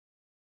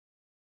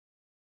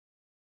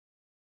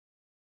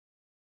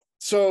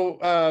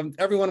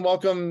Everyone,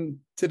 welcome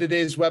to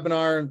today's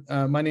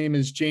webinar. My name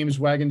is James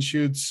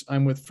Wagenschutz.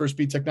 I'm with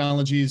Firstbeat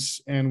Technologies,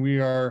 and we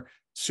are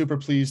super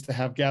pleased to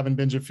have Gavin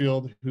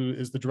Benjafield, who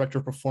is the Director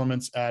of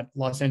Performance at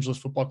Los Angeles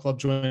Football Club,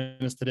 join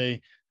us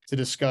today to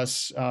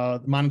discuss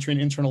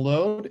monitoring internal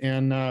load.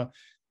 And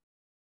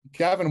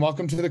Gavin,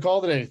 welcome to the call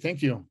today.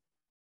 Thank you.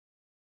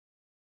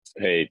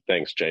 Hey,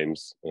 thanks,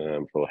 James,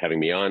 for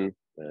having me on.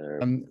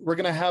 We're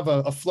going to have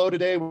a flow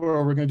today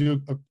where we're going to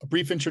do a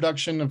brief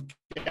introduction of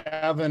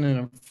Gavin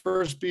and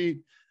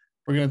Firstbeat.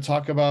 We're going to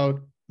talk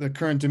about the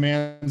current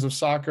demands of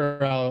soccer,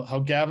 how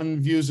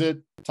Gavin views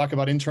it, talk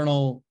about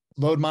internal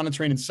load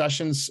monitoring in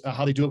sessions,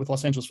 how they do it with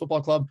Los Angeles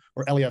Football Club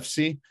or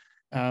LAFC.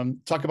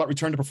 Talk about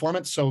return to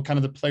performance, so kind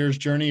of the player's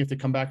journey if they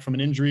come back from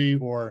an injury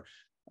or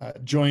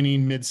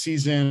joining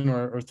mid-season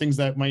or things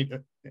that might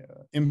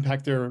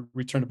impact their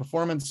return to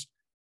performance.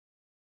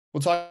 We'll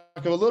talk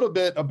a little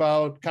bit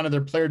about kind of their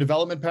player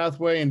development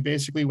pathway, and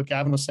basically what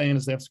Gavin was saying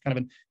is they have kind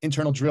of an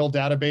internal drill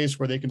database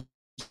where they can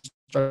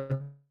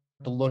start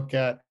to look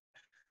at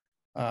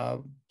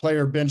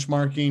player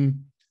benchmarking.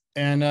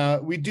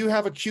 And we do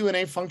have a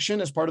Q&A function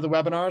as part of the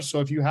webinar. So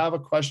if you have a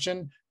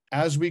question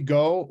as we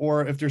go,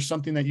 or if there's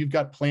something that you've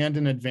got planned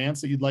in advance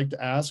that you'd like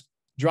to ask,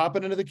 drop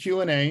it into the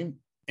Q&A,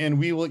 and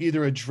we will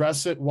either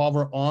address it while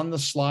we're on the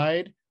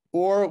slide,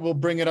 or we'll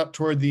bring it up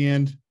toward the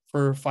end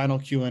for final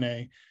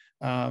Q&A.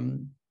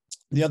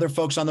 The other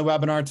folks on the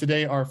webinar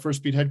today are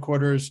Firstbeat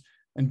headquarters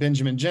and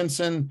Benjamin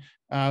Jensen,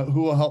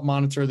 who will help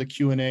monitor the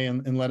Q&A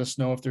and let us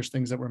know if there's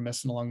things that we're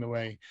missing along the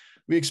way.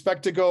 We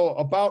expect to go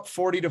about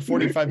 40 to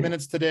 45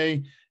 minutes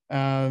today.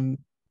 And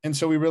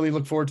so we really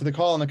look forward to the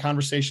call and the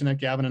conversation that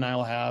Gavin and I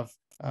will have.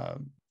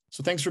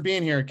 So thanks for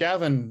being here.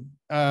 Gavin,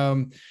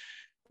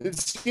 it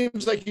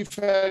seems like you've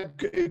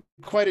had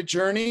quite a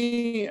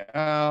journey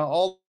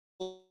all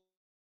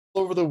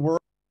over the world.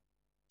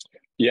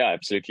 Yeah,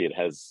 absolutely. It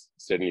has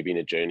certainly been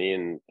a journey,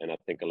 and I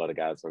think a lot of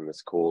guys and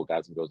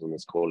girls on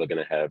this call are going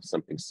to have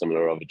something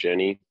similar of a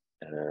journey.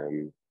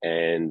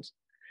 And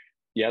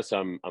yeah, so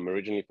I'm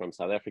originally from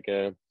South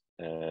Africa.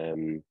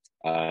 I'm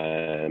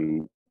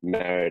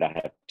married. I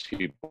have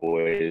two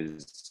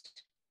boys,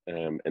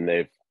 and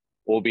they've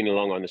all been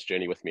along on this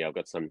journey with me. I've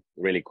got some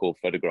really cool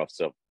photographs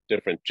of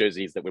different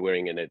jerseys that we're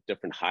wearing in at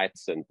different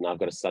heights, and now I've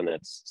got a son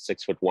that's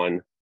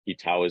 6'1". He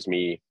towers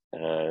me.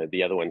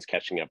 The other one's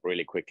catching up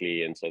really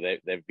quickly, and so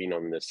they've been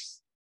on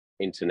this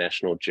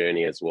international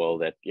journey as well.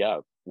 That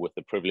with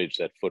the privilege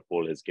that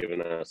football has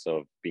given us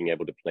of being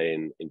able to play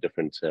in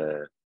different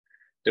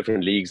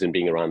leagues and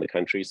being around the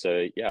country.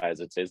 So yeah,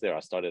 as it says there, I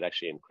started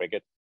actually in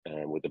cricket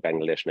with the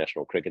Bangladesh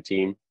national cricket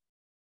team.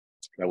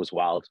 That was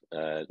wild,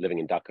 living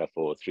in Dhaka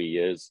for 3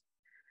 years.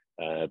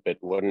 But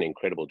what an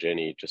incredible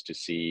journey just to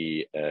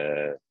see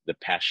the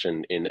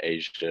passion in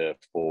Asia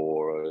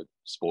for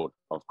sport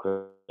of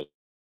cricket.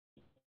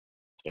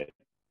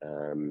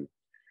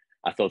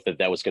 I thought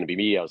that was going to be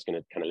me. I was going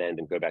to kind of land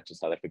and go back to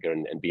South Africa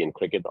and be in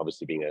cricket,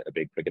 obviously being a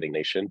big cricketing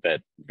nation.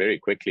 But very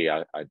quickly,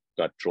 I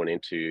got drawn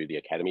into the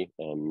academy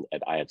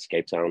at Ajax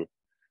Cape Town.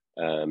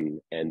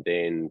 And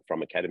then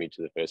from academy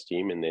to the first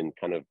team, and then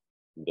kind of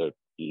the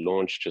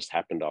launch just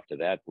happened after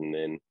that. And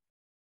then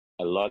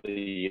a lot of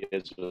the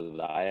years with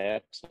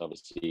Ajax,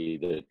 obviously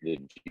the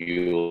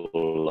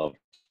duel of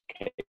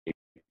Cape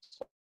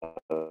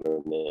Town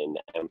and then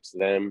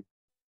Amsterdam,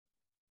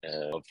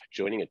 of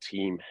joining a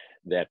team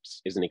that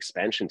is an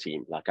expansion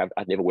team. Like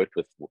I've never worked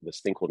with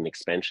this thing called an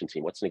expansion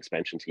team. What's an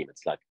expansion team?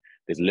 It's like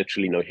there's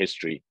literally no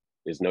history,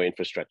 there's no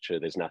infrastructure,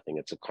 there's nothing.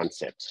 It's a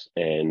concept.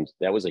 And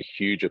that was a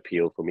huge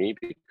appeal for me,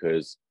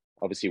 because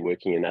obviously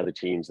working in other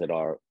teams that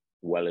are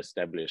well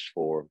established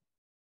for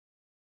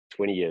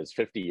 20 years,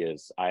 50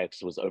 years,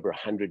 Ajax was over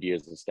 100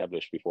 years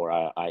established before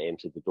I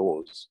entered the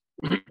doors.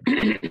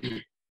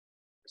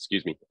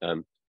 Excuse me.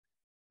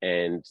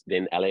 And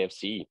then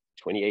LAFC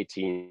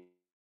 2018,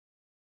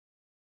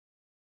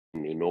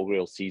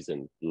 inaugural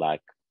season,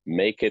 like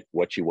make it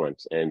what you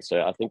want. And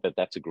so I think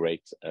that's a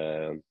great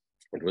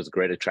it was a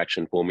great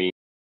attraction for me.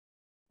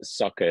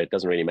 Soccer, it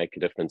doesn't really make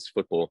a difference.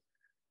 Football,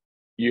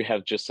 you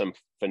have just some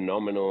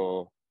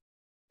phenomenal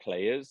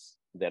players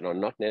that are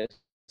not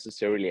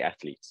necessarily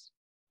athletes.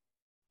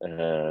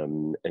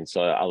 And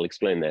so I'll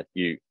explain that.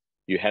 You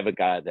have a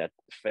guy that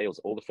fails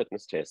all the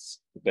fitness tests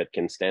but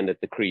can stand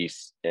at the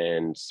crease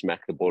and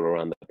smack the ball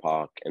around the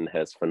park and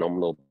has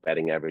phenomenal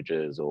batting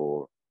averages.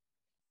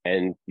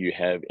 And you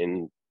have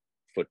in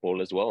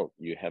football as well,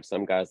 you have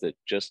some guys that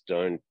just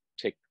don't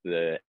tick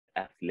the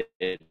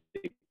athletic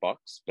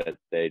box, but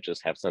they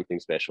just have something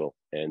special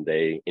and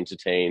they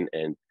entertain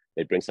and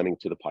they bring something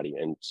to the party.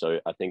 And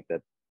so I think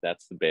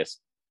that's the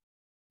best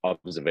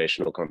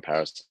observational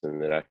comparison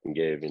that I can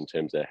give in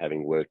terms of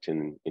having worked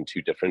in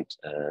two different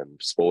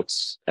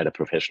sports at a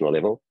professional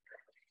level.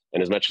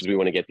 And as much as we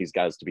want to get these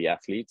guys to be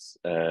athletes,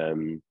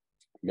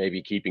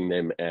 maybe keeping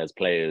them as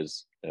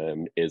players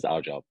is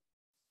our job.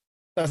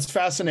 That's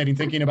fascinating,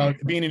 thinking about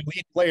being an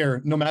elite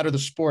player, no matter the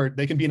sport.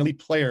 They can be an elite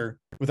player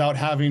without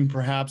having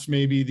perhaps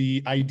maybe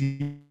the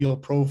ideal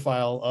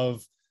profile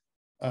of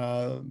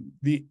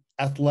the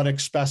athletic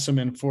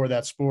specimen for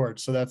that sport.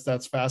 So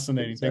that's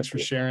fascinating. Exactly. Thanks for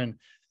sharing.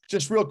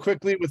 Just real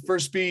quickly with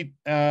Firstbeat,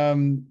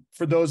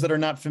 for those that are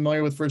not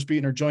familiar with Firstbeat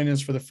and are joining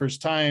us for the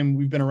first time,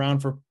 we've been around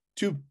for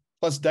 2+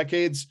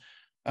 decades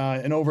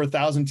and over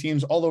 1,000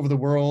 teams all over the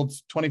world.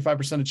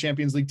 25% of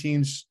Champions League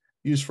teams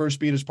use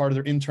Firstbeat as part of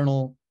their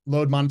internal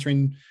load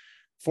monitoring.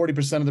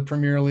 40% of the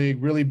Premier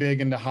League, really big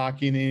into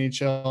hockey and the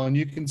NHL. And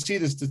you can see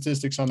the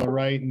statistics on the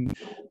right. And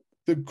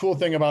the cool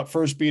thing about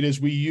Firstbeat is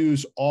we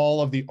use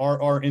all of the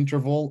RR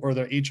interval or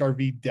the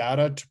HRV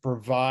data to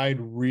provide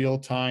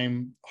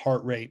real-time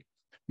heart rate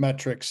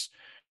metrics.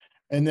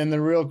 And then the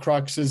real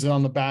crux is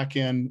on the back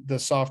end, the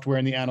software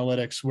and the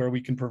analytics, where we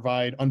can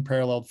provide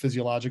unparalleled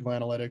physiological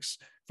analytics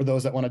for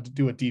those that want to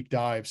do a deep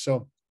dive.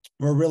 So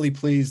we're really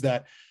pleased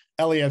that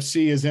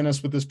LAFC is in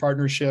us with this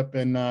partnership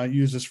and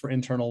use this for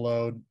internal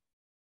load.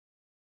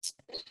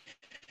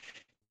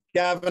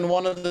 Gavin,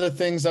 one of the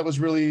things that was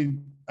really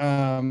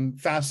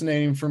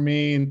fascinating for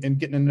me and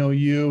getting to know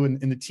you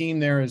and the team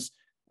there is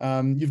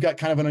you've got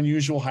kind of an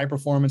unusual high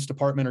performance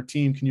department or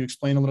team. Can you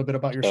explain a little bit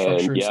about your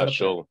structure? Yeah,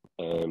 sure.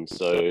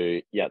 So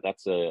yeah,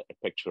 that's a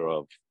picture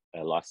of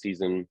last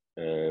season.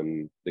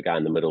 The guy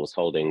in the middle was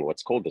holding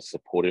what's called the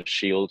supporter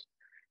shield.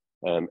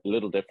 A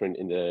little different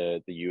in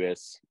the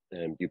US.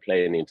 You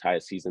play an entire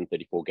season,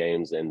 34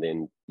 games, and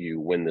then you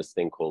win this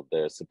thing called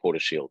the supporter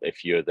shield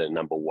if you're the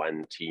number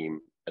one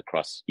team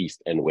across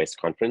East and West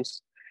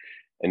Conference.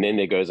 And then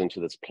there goes into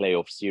this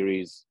playoff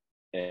series,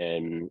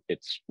 and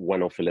it's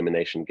one-off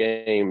elimination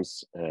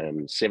games,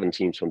 7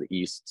 teams from the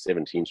East,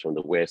 7 teams from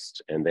the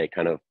West, and they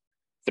kind of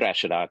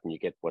thrash it out, and you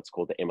get what's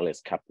called the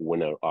MLS Cup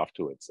winner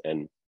afterwards.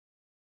 And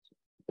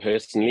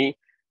personally,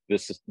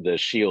 the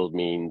shield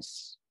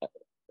means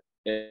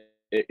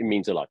it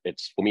means a lot.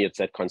 It's, for me, it's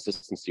that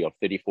consistency of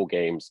 34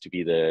 games to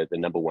be the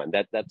number one.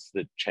 That's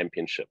the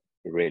championship,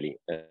 really.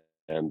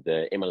 And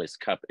the MLS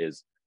Cup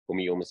is, for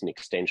me, almost an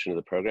extension of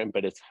the program,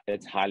 but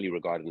it's highly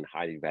regarded and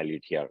highly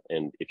valued here.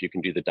 And if you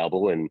can do the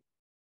double, and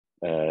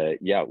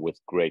yeah, with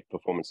great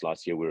performance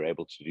last year, we were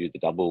able to do the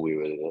double. We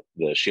were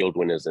the Shield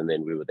winners, and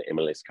then we were the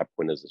MLS Cup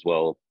winners as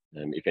well.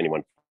 If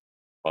anyone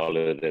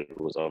followed it,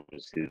 was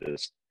obviously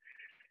this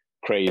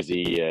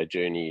crazy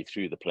journey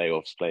through the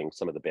playoffs, playing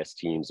some of the best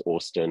teams,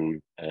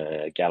 Austin,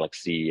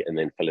 Galaxy, and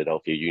then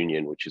Philadelphia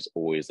Union, which is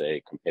always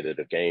a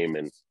competitive game.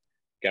 And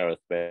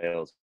Gareth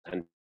Bale's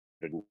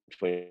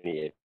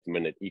 128th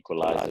minute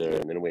equalizer,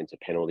 and then went to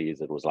penalties.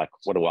 It was like,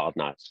 what a wild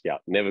night. Yeah,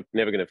 never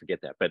going to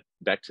forget that. But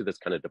back to this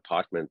kind of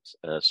department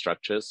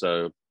structure.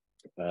 So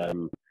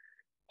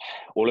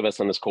all of us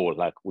on this call,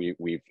 like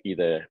we've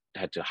either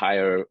had to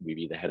hire, we've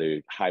either had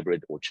to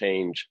hybrid or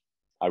change.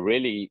 I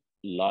really,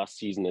 last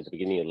season, at the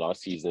beginning of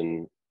last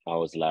season, I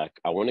was like,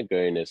 I want to go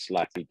in a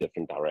slightly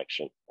different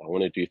direction. I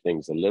want to do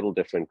things a little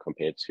different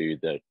compared to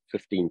the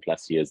 15+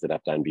 years that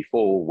I've done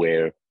before,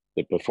 where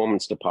the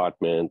performance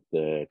department,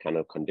 the kind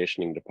of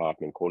conditioning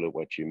department, call it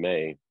what you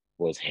may,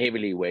 was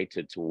heavily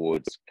weighted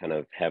towards kind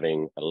of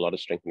having a lot of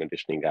strength and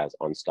conditioning guys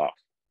on staff.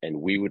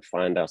 And we would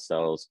find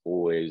ourselves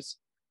always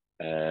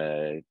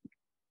carrying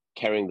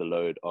the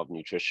load of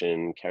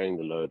nutrition, carrying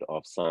the load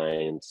of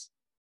science.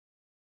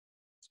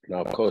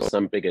 Now, of course,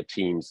 some bigger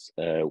teams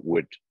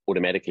would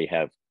automatically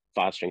have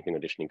 5 strength and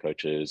conditioning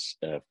coaches,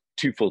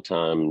 2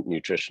 full-time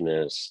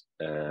nutritionists,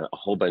 a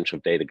whole bunch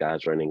of data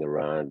guys running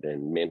around,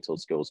 and mental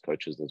skills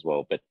coaches as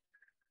well. But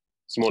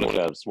smaller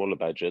clubs, smaller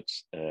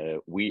budgets,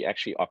 we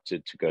actually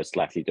opted to go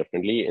slightly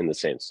differently in the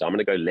sense. So I'm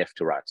going to go left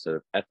to right.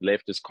 So at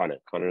left is Connor.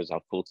 Connor is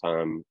our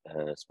full-time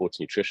sports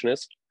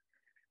nutritionist.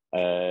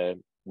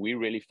 We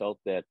really felt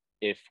that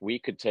if we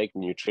could take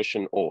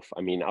nutrition off,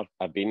 I mean,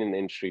 I've been in the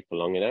industry for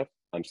long enough.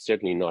 I'm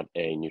certainly not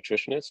a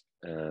nutritionist,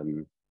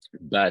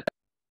 but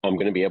I'm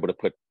going to be able to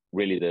put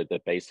really the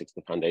basics,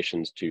 the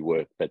foundations to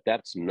work. But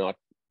that's not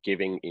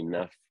giving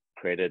enough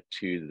credit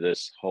to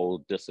this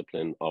whole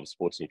discipline of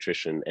sports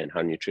nutrition and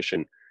how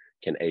nutrition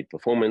can aid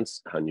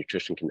performance, how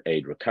nutrition can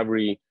aid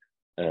recovery,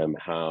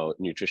 how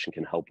nutrition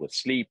can help with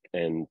sleep.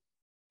 And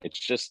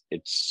it's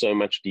so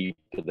much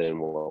deeper than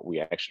what we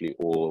actually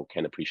all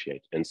can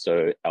appreciate. And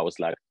so I was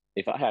like,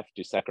 if I have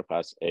to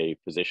sacrifice a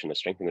position, a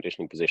strength and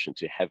conditioning position,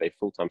 to have a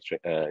full-time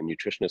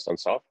nutritionist on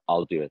staff,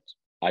 I'll do it.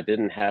 I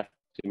didn't have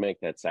to make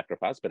that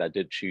sacrifice, but I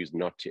did choose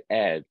not to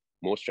add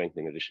more strength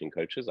and conditioning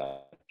coaches. I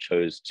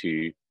chose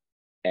to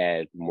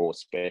add more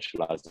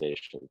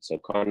specialization. So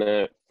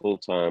Connor,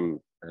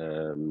 full-time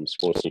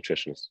sports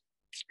nutritionist.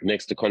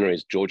 Next to Connor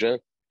is Georgia.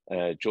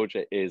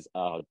 Georgia is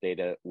our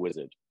data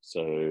wizard.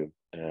 So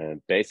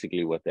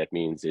basically what that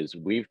means is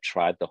we've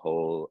tried the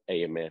whole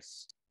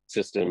AMS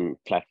system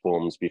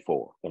platforms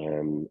before.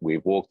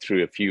 We've walked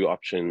through a few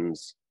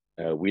options.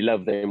 We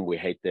love them, we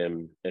hate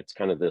them. It's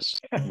kind of this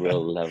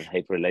real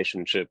love-hate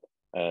relationship.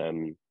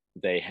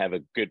 They have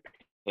a good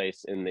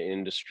place in the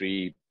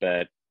industry,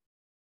 but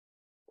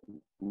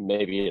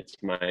maybe it's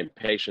my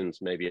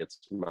impatience, maybe it's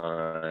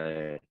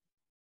my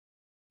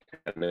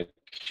kind of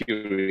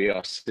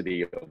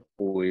curiosity of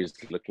always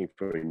looking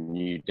for a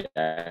new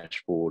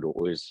dashboard, or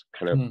always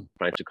kind of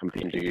trying to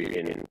compete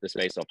in the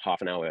space of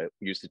half an hour. It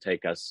used to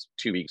take us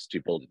 2 weeks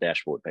to build a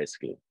dashboard,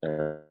 basically,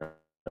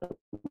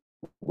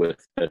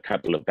 with a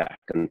couple of back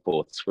and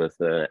forths with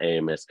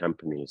AMS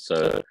companies.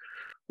 So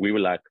we were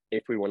like,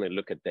 if we want to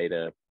look at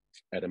data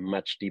at a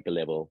much deeper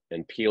level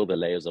and peel the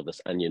layers of this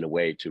onion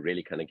away to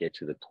really kind of get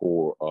to the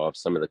core of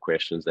some of the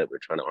questions that we're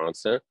trying to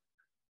answer,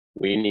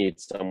 we need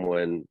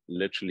someone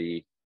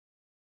literally,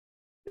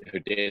 her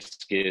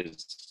desk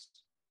is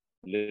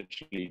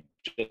literally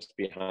just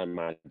behind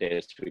my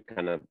desk. We're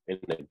kind of in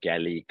a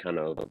galley kind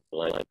of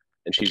line,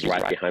 and she's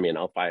right behind me, and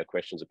I'll fire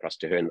questions across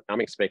to her, and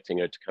I'm expecting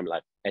her to come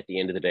like at the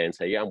end of the day and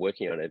say, yeah, I'm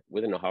working on it.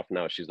 Within a half an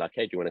hour, she's like,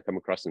 hey, do you want to come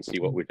across and see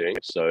what we're doing?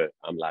 So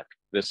I'm like,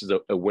 this is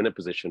a winner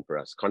position for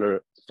us.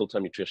 Connor,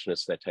 full-time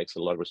nutritionist, that takes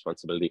a lot of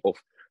responsibility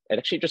off. It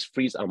actually just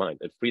frees our mind.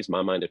 It frees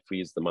my mind. It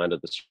frees the mind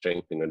of the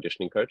strength and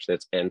conditioning coach.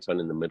 That's Anton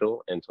in the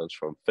middle. Anton's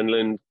from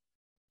Finland.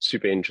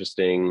 Super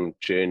interesting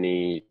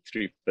journey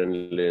through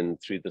Finland,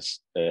 through this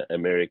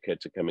America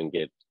to come and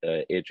get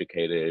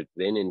educated,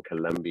 then in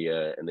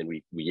Colombia, and then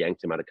we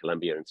yanked him out of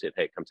Colombia and said,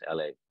 hey, come to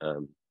LA.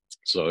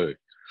 So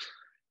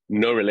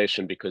no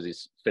relation, because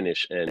he's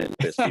Finnish and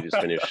Firstbeat is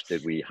Finnish,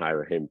 did we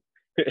hire him.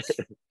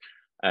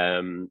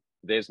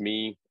 There's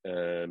me,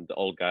 the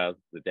old guy,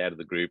 the dad of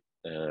the group,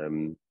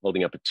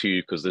 holding up a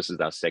 2, because this is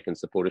our second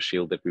supporter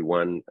shield that we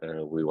won.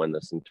 We won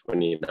this in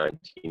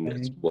 2019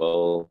 as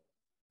well.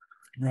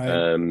 Right.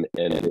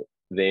 And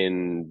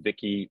then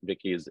Vicky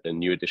is a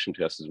new addition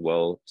to us as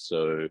well.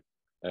 So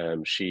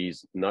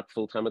she's not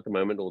full-time at the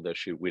moment, although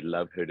we'd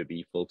love her to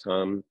be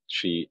full-time.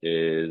 She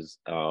is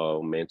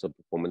our mental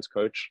performance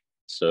coach.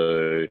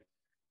 So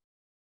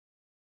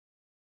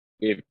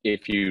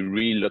if you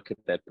re-look at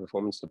that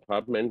performance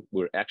department,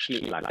 we're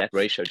actually like, that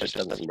ratio just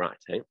doesn't seem right,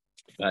 hey?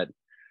 But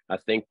I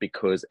think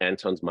because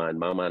Anton's mind,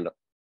 my mind,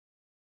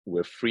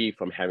 we're free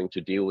from having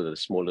to deal with a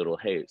small little,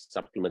 hey,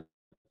 supplement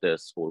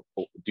this or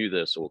do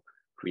this or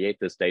create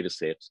this data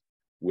set.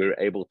 We're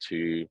able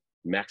to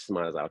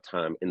maximize our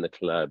time in the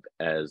club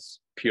as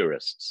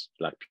purists,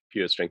 like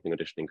pure strength and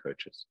conditioning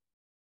coaches.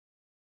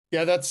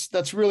 Yeah,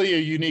 that's really a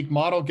unique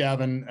model,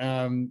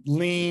 Gavin.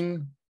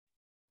 Lean,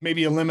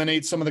 maybe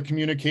eliminate some of the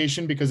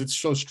communication because it's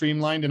so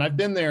streamlined. And I've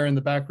been there in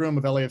the back room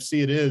of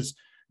LAFC. It is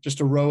just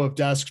a row of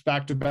desks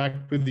back to back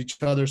with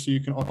each other, so you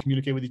can all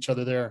communicate with each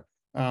other there.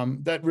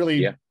 That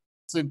really,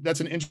 that's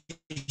an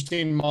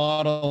interesting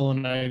model,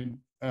 and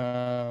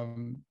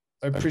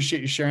I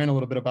appreciate you sharing a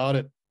little bit about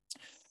it.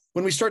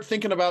 When we start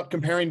thinking about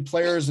comparing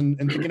players and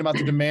thinking about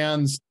the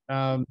demands,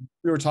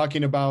 we were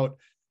talking about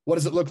what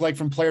does it look like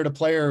from player to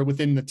player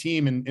within the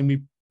team, and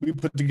we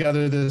put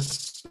together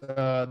this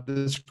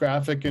this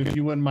graphic, and if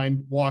you wouldn't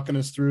mind walking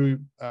us through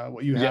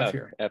what you have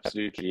here.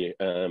 Absolutely.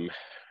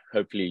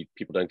 Hopefully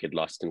people don't get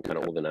lost in kind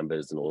of all the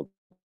numbers and all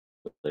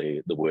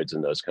the words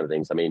and those kind of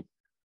things. I mean,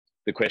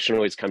 the question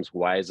always comes,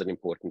 why is it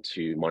important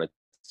to monitor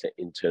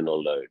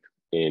internal load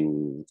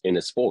in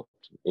a sport,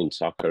 in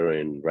soccer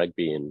and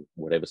rugby and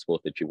whatever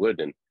sport that you would?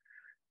 And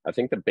I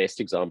think the best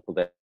example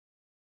that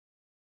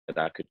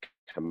I could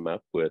come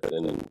up with,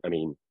 and I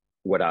mean,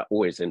 what I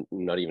always, and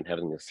not even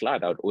having a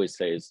slide, I would always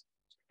say is,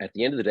 at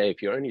the end of the day,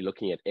 if you're only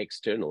looking at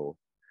external,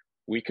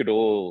 we could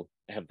all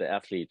have the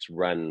athletes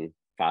run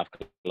 5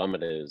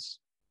 kilometers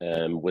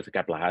with a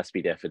couple of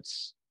high-speed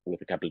efforts,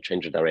 with a couple of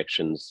change of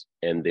directions,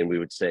 and then we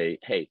would say,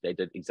 hey, they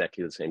did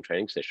exactly the same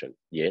training session.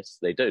 Yes,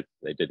 they did.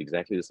 They did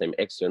exactly the same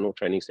external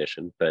training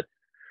session, but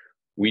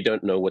we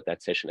don't know what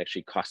that session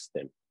actually cost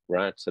them,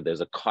 right? So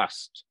there's a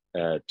cost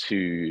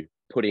to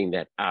putting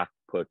that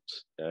output.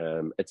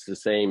 It's the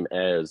same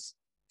as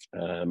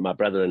my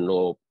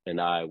brother-in-law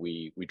and I,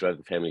 we drove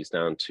the families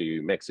down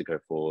to Mexico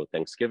for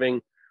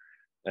Thanksgiving.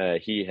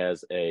 He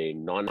has a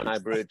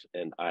non-hybrid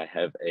and I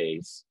have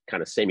a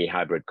kind of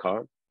semi-hybrid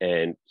car,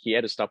 and he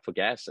had to stop for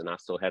gas and I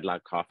still had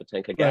like half a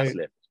tank of gas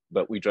left,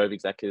 but we drove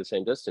exactly the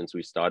same distance.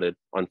 We started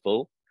on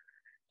full.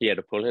 He had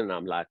to pull in and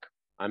I'm like,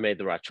 I made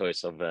the right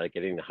choice of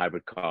getting the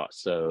hybrid car.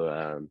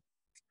 So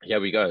here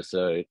we go.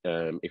 So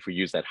if we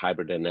use that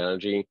hybrid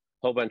analogy,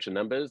 whole bunch of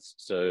numbers.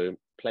 So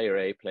player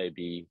A, player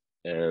B,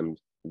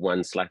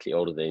 one slightly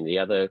older than the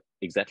other,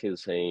 exactly the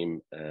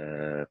same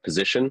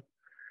position.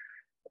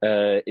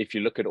 If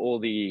you look at all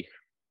the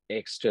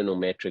external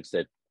metrics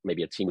that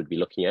maybe a team would be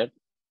looking at,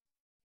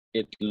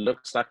 it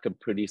looks like a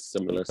pretty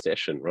similar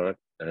session, right?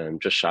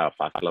 Just shy of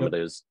 5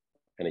 kilometers,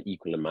 kind of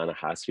equal amount of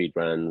high-speed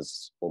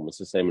runs, almost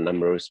the same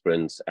number of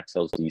sprints,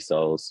 accels,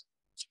 decels.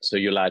 So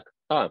you're like,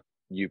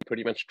 you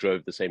pretty much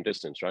drove the same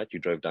distance, right? You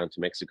drove down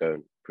to Mexico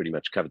and pretty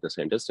much covered the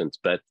same distance.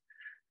 But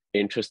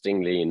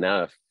interestingly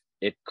enough,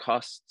 it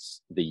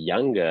costs the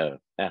younger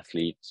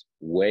athlete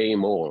way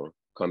more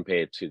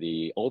compared to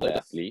the older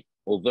athlete.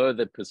 Although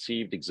the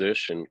perceived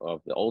exertion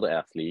of the older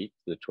athlete,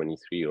 the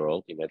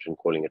 23-year-old, imagine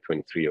calling a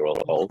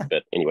 23-year-old old,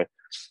 but anyway.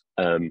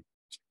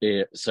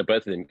 So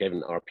both of them gave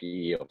an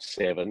RPE of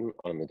 7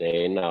 on the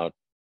day. Now,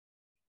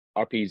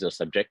 RPEs are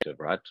subjective,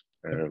 right?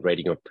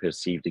 Rating of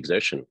perceived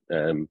exertion.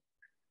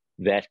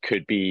 that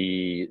could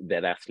be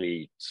that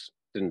athlete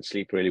didn't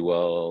sleep really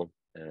well.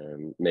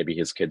 Maybe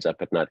his kid's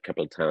up at night a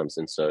couple of times.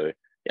 And so,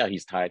 yeah,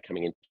 he's tired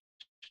coming into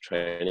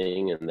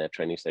training, and that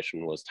training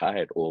session was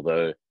tired.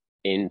 Although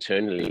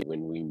internally,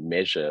 when we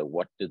measure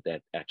what did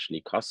that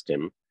actually cost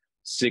him,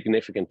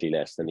 significantly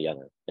less than the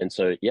other. And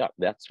so, yeah,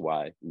 that's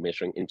why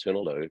measuring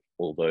internal load,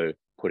 although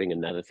putting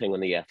another thing on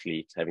the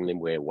athletes, having them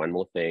wear one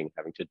more thing,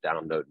 having to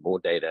download more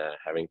data,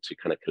 having to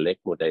kind of collect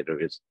more data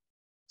is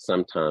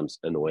sometimes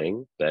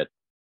annoying. But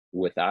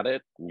without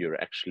it, you're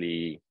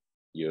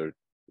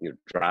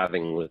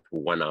driving with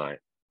one eye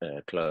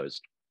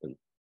closed, and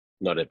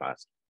not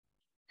advised.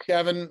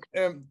 Gavin,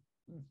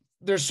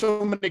 there's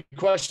so many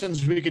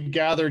questions we could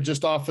gather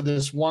just off of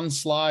this one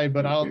slide,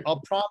 but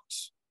I'll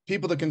prompt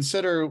people to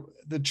consider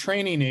the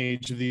training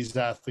age of these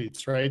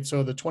athletes, right?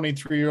 So the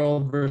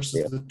 23-year-old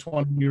versus the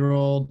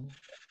 20-year-old,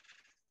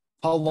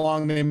 how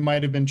long they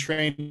might have been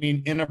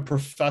training in a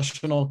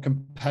professional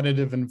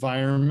competitive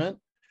environment,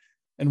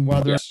 and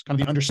whether it's kind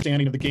of the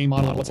understanding of the game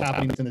model of what's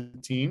happening within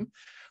the team,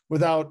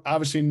 without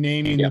obviously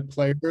naming the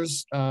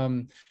players.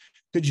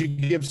 Could you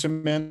give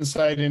some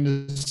insight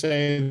into,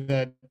 say,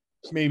 that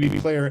maybe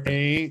player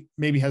A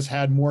maybe has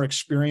had more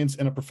experience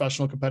in a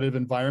professional competitive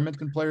environment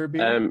than player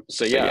B?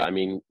 I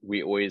mean,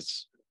 we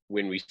always,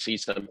 when we see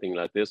something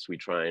like this, we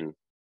try and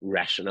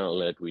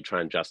rationale it, we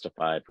try and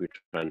justify it, we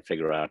try and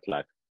figure out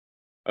like,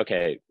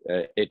 okay,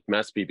 it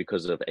must be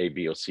because of A,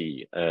 B, or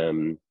C.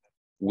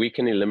 We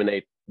can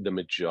eliminate the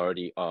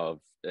majority of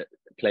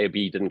player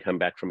B didn't come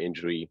back from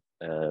injury.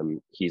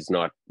 He's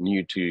not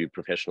new to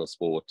professional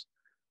sport.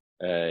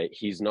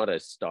 He's not a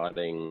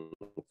starting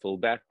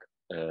fullback.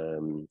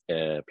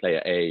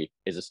 Player A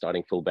is a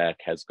starting fullback,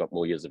 has got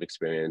more years of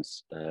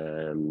experience,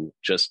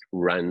 just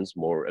runs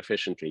more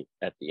efficiently.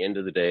 At the end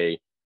of the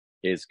day,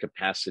 his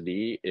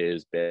capacity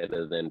is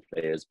better than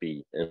players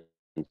B. And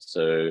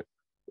so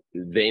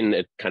then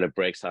it kind of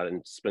breaks out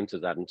and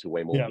splinters out into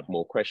way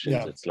more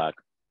questions. It's like,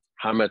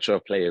 how much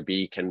of player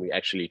B can we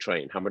actually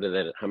train? How much of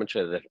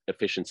that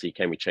efficiency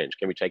can we change?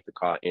 Can we take the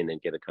car in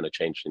and get it kind of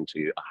changed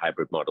into a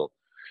hybrid model?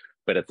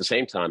 But at the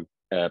same time,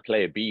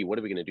 player B, what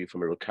are we going to do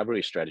from a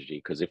recovery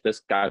strategy? Because if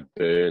this guy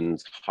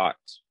burns hot,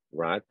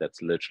 right,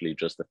 that's literally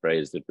just the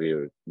phrase that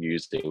we're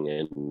using,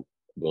 and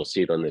we'll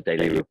see it on the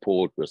daily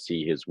report. We'll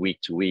see his week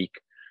to week.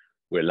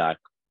 We're like,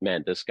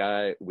 man, this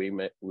guy, we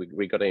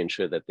got to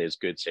ensure that there's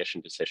good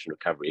session to session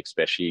recovery,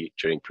 especially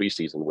during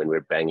preseason when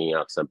we're banging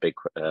out some big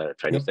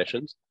training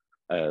sessions.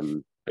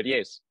 But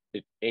yes,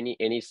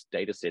 any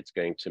data set's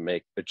going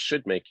to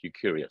should make you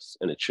curious,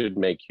 and it should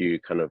make you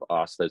kind of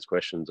ask those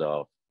questions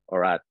of, all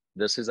right,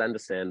 this is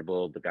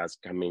understandable. The guy's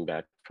coming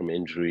back from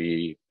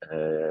injury,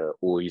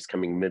 or he's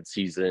coming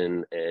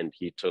mid-season and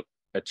he took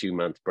a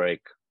 2-month break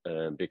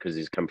because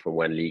he's come from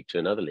one league to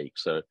another league.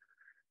 So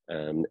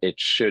it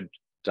should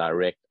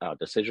direct our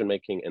decision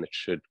making, and it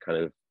should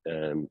kind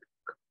of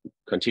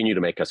continue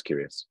to make us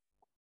curious.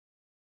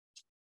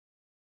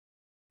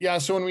 Yeah.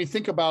 So when we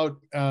think about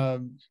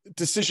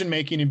decision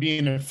making and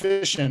being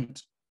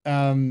efficient,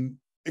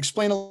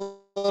 explain a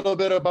little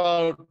bit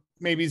about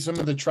maybe some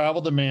of the travel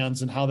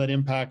demands and how that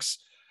impacts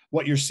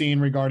what you're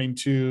seeing regarding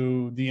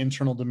to the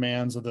internal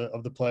demands of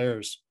the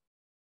players.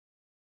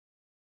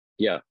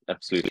 Yeah,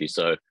 absolutely.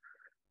 So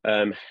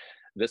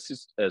this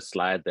is a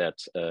slide that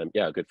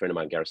a good friend of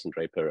mine, Garrison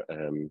Draper,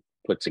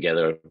 put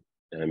together.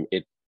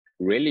 It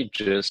really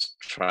just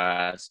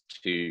tries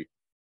to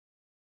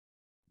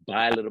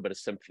buy a little bit of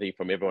sympathy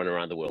from everyone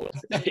around the world,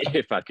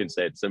 if I can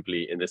say it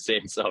simply, in the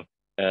sense of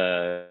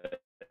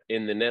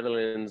in the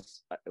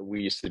Netherlands,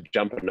 we used to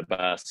jump on a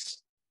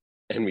bus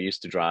and we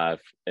used to drive,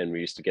 and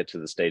we used to get to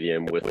the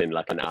stadium within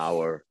like an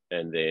hour.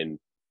 And then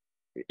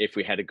if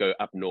we had to go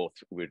up north,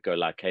 we'd go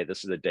like, hey,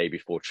 this is a day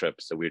before trip.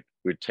 So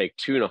we'd take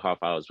 2.5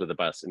 hours with a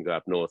bus and go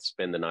up north,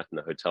 spend the night in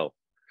the hotel.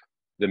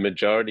 The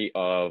majority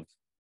of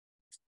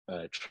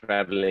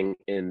traveling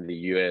in the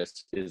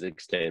US is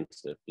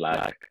extensive.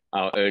 Like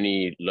our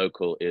only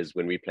local is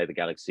when we play the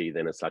Galaxy,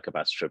 then it's like a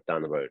bus trip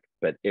down the road.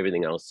 But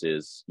everything else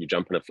is you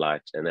jump on a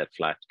flight, and that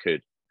flight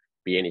could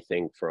be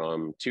anything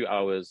from 2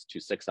 hours to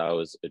 6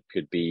 hours. It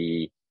could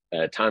be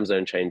time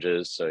zone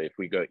changes. So if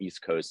we go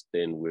East Coast,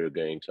 then we're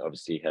going to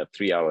obviously have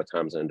 3-hour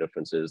time zone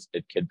differences.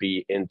 It could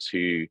be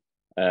into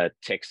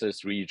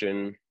Texas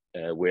region,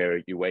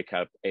 where you wake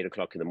up 8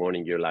 o'clock in the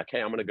morning. You're like,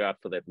 hey, I'm going to go out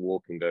for that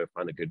walk and go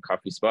find a good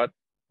coffee spot.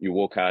 You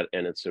walk out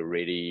and it's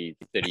already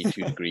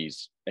 32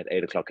 degrees at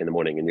 8 o'clock in the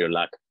morning. And you're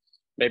like,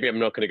 maybe I'm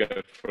not going to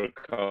go for a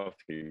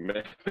coffee.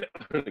 Maybe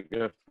I'm going to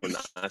go for an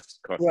iced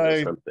coffee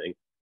or something.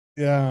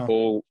 Yeah.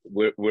 Or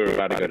we're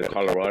about to go to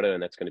Colorado,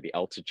 and that's going to be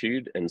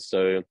altitude. And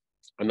so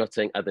I'm not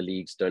saying other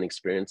leagues don't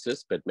experience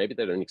this, but maybe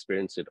they don't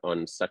experience it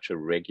on such a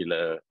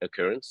regular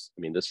occurrence.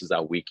 I mean, this is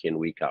our week in,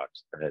 week out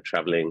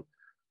traveling.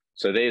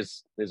 So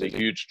there's a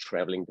huge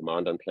traveling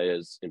demand on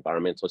players.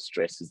 Environmental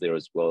stress is there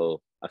as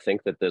well. I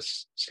think that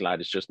this slide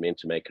is just meant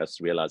to make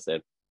us realize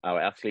that our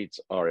athletes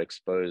are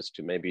exposed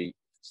to maybe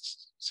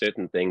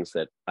certain things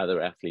that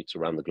other athletes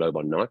around the globe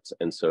are not.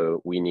 And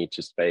so we need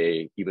to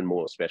pay even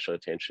more special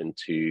attention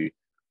to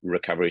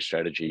recovery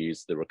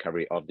strategies, the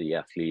recovery of the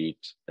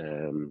athlete,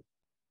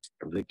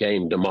 the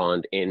game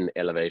demand in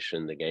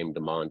elevation, the game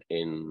demand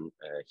in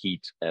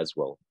heat as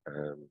well.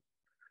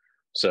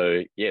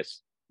 So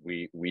yes,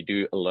 we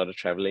do a lot of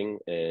traveling,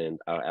 and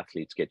our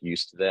athletes get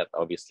used to that,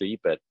 obviously.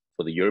 But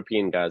for the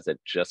European guys that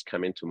just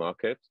come into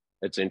market,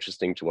 it's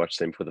interesting to watch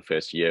them for the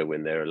first year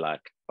when they're like,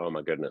 oh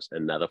my goodness,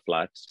 another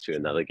flight to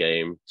another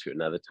game to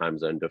another time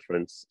zone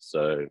difference.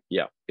 So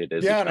yeah, it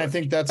is. Yeah, and I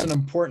think that's an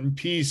important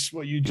piece,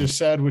 what you just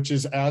said, which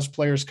is as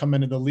players come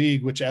into the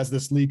league, which as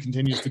this league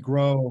continues to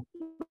grow,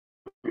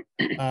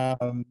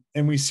 and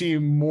we see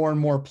more and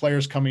more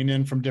players coming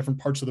in from different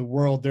parts of the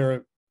world,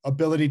 their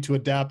ability to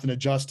adapt and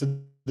adjust to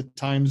the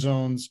time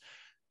zones,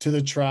 to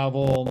the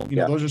travel,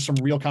 those are some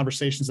real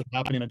conversations that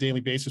happen on a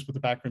daily basis with the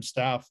backroom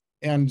staff.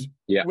 And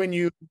when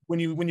you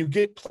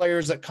get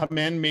players that come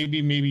in,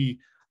 maybe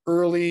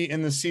early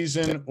in the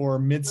season or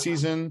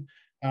mid-season,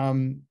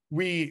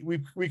 we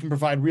can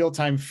provide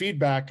real-time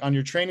feedback on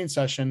your training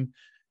session.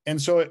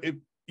 And so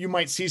you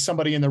might see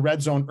somebody in the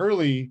red zone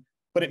early,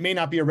 but it may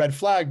not be a red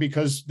flag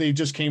because they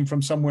just came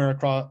from somewhere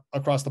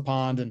across the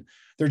pond and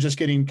they're just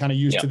getting kind of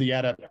used to the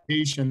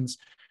adaptations.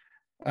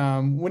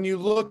 When you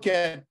look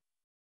at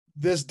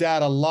this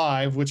data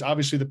live, which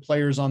obviously the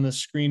players on this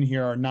screen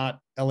here are not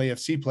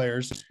LAFC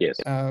players. Yes.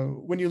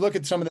 When you look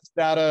at some of this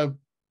data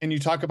and you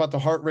talk about the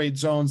heart rate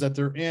zones that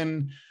they're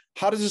in,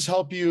 how does this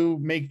help you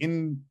make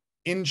in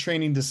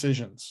training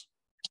decisions?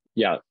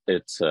 Yeah,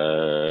 it's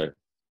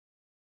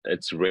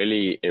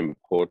really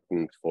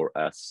important for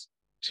us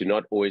to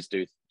not always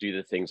do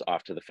the things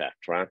after the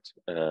fact, right?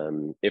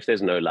 If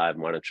there's no live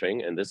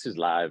monitoring, and this is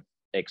live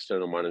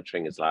external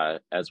monitoring as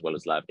well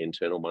as live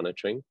internal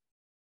monitoring.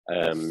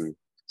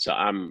 So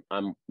I'm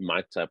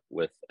mic'd up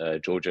with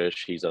Georgia.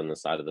 She's on the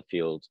side of the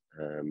field.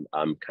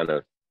 I'm kind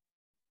of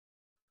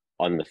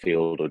on the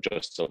field or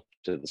just up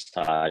to the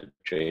side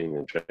during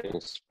the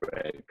training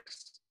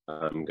breaks.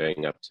 I'm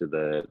going up to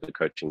the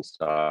coaching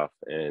staff,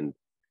 and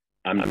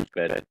I'm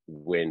better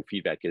when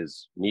feedback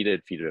is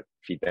needed,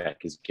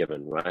 feedback is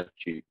given, right?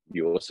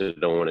 You also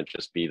don't want to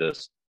just be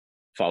this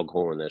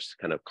foghorn that's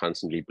kind of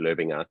constantly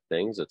blurbing out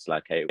things. It's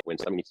like, hey, when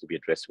something needs to be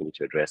addressed, we need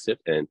to address it.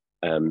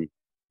 And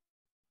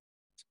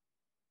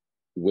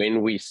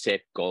when we set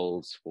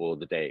goals for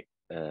the day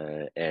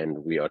and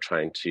we are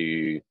trying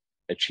to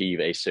achieve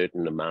a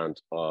certain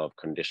amount of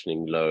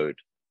conditioning load,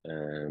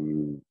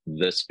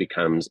 this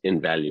becomes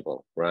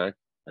invaluable, right?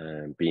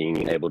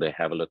 Being able to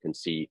have a look and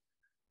see,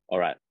 all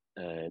right,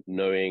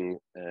 knowing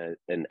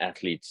an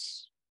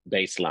athlete's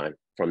baseline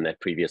from that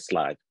previous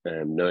slide,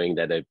 knowing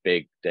that a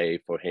big day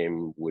for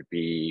him would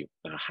be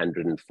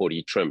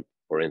 140 trim,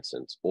 for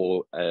instance,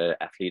 or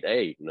athlete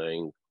A,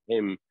 knowing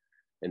him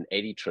an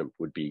 80 trim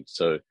would be.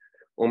 So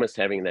almost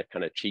having that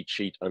kind of cheat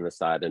sheet on the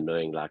side and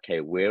knowing like, hey,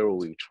 where are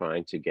we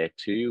trying to get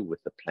to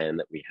with the plan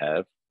that we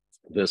have?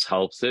 This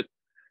helps it.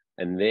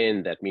 And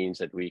then that means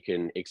that we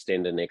can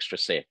extend an extra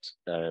set.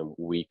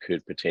 We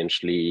could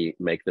potentially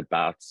make the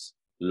bouts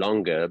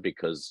longer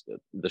because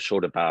the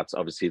shorter bouts,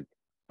 obviously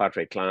heart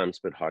rate climbs,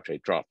 but heart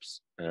rate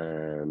drops.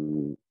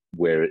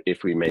 Where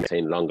if we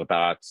maintain longer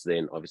bouts,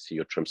 then obviously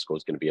your trim score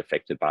is going to be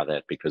affected by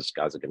that because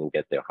guys are going to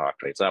get their heart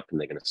rates up and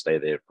they're going to stay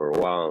there for a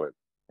while. And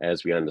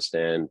as we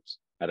understand,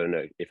 I don't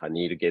know if I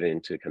need to get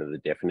into kind of the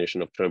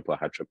definition of trim or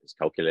how trim is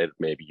calculated.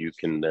 Maybe you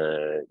can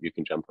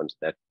jump onto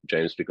that,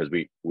 James, because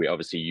we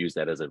obviously use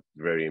that as a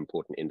very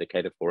important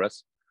indicator for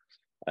us.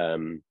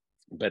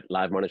 But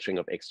live monitoring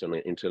of external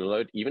and internal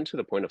load, even to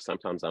the point of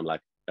sometimes I'm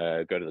like,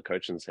 go to the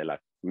coach and say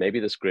like, maybe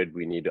this grid,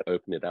 we need to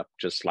open it up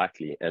just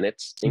slightly. And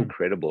it's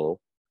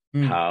incredible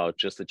how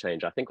just the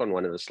change, I think on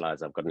one of the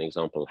slides, I've got an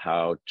example,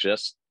 how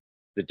just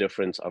the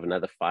difference of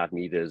another 5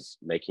 meters,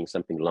 making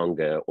something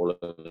longer, all of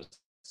a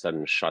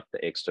sudden shot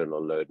the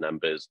external load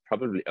numbers,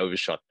 probably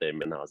overshot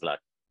them. And I was like,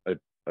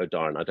 oh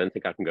darn, I don't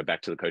think I can go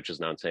back to the coaches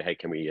now and say, hey,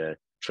 can we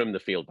trim the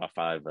field by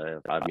 5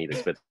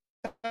 meters? But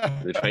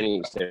the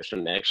training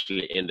session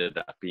actually ended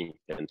up being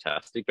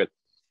fantastic. But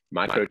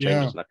micro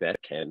changes like that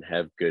can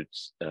have good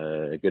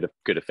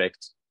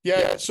effects.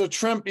 Yeah, so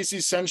trim is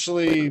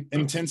essentially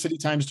intensity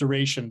times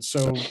duration.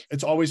 So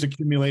it's always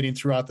accumulating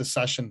throughout the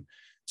session.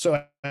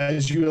 So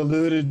as you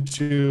alluded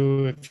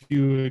to, if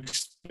you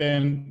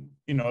expand,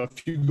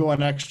 if you go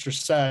an extra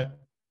set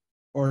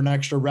or an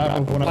extra rep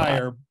of one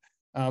higher,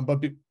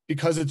 but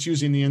because it's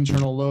using the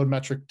internal load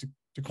metric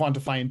to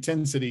quantify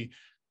intensity,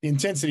 the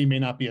intensity may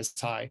not be as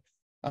high.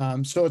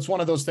 So it's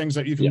one of those things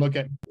that you can look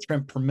at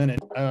trim per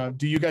minute.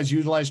 Do you guys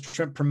utilize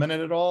trim per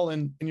minute at all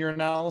in your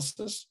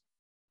analysis?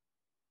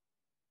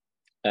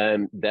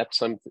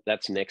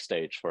 That's next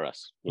stage for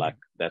us. Like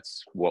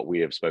that's what we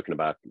have spoken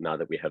about now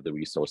that we have the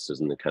resources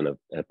and the kind of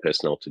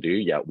personnel to do.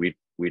 Yeah, we'd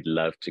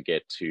love to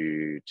get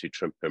to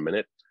trim per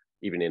minute,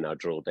 even in our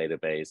drill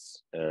database,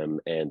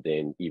 and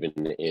then even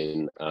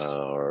in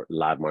our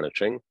live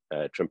monitoring.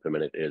 Trim per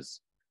minute is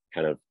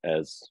kind of,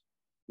 as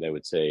they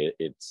would say,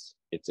 it's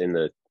in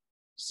the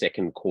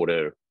second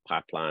quarter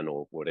pipeline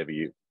or whatever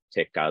you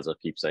tech guys will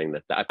keep saying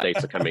that the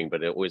updates are coming,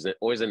 but they're always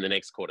in the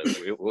next quarter.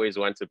 We always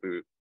want to be,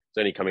 it's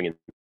only coming in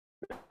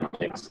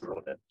next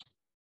order.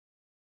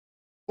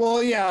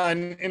 Well, yeah,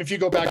 and if you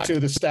go back to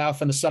the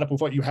staff and the setup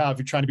of what you have,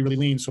 you're trying to be really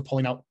lean. So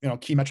pulling out,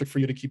 key metric for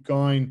you to keep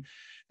going.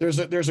 There's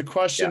a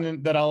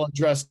question that I'll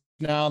address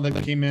now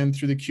that came in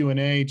through the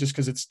Q&A, just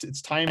because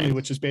it's timely,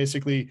 which is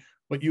basically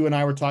what you and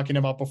I were talking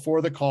about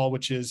before the call,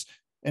 which is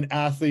an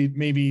athlete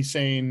maybe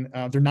saying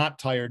they're not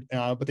tired,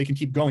 but they can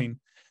keep going.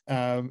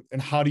 And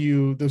how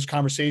do those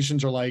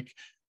conversations are like.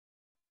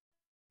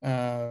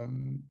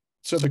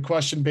 So the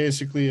question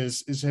basically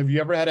is have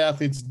you ever had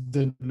athletes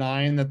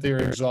denying that they're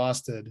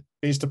exhausted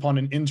based upon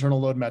an internal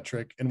load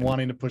metric and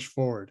wanting to push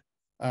forward?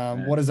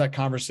 What is that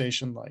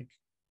conversation like?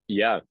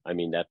 Yeah, I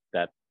mean,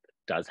 that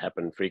does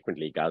happen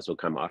frequently. Guys will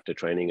come after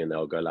training and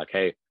they'll go like,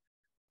 hey,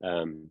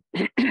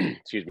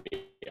 excuse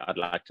me, I'd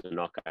like to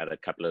knock out a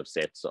couple of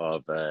sets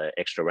of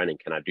extra running.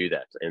 Can I do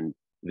that? And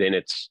then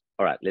it's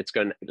all right, let's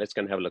go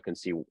and have a look and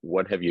see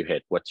what have you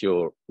hit? What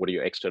are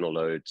your external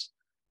loads?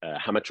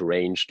 How much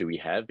range do we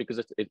have? Because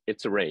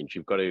it's a range.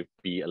 You've got to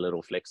be a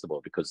little flexible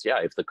because,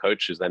 if the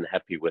coach is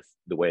unhappy with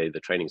the way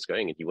the training's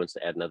going and he wants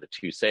to add another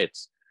 2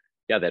 sets,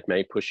 that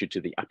may push you to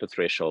the upper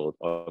threshold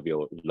of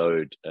your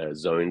load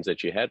zones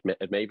that you had.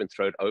 It may even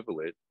throw it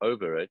over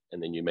it,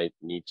 and then you may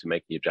need to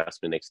make the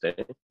adjustment next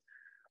day.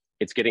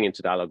 It's getting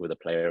into dialogue with the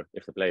player.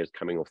 If the player is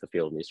coming off the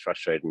field and he's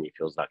frustrated and he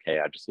feels like, hey,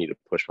 I just need to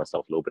push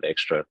myself a little bit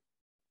extra,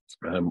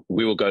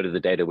 we will go to the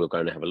data. We're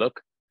going to have a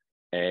look.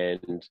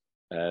 And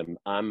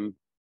I'm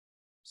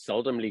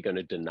seldomly going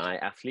to deny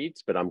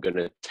athletes, but I'm going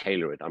to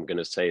tailor it. I'm going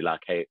to say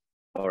like, hey,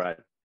 all right,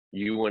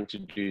 you want to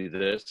do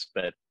this,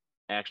 but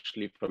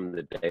actually from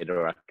the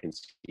data, I can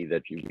see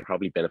that you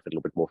probably benefit a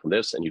little bit more from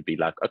this. And you'd be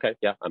like, okay,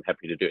 yeah, I'm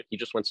happy to do it. He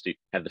just wants to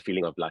have the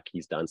feeling of like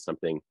he's done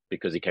something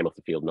because he came off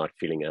the field not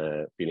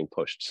feeling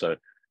pushed. So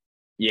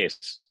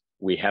yes,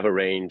 we have a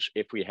range.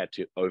 If we had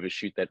to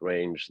overshoot that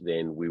range,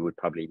 then we would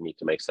probably need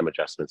to make some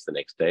adjustments the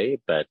next day.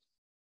 But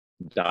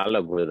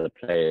dialogue with the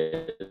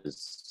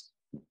players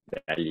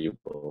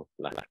valuable.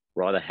 Like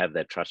rather have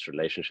that trust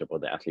relationship or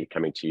the athlete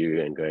coming to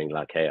you and going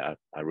like, hey,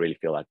 I really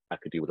feel like I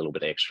could do with a little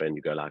bit extra, and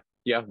you go like,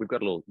 yeah, we've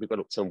got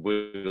some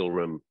wiggle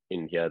room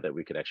in here that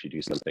we could actually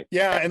do something.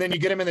 Yeah, and then you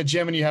get them in the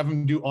gym and you have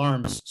them do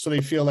arms so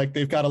they feel like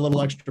they've got a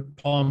little extra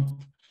pump.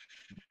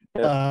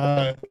 We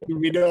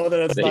know that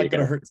it's not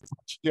going to hurt so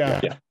much.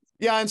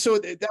 Yeah, and so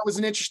that was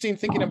an interesting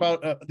thinking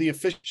about the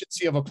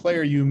efficiency of a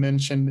player you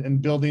mentioned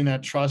and building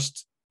that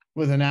trust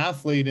with an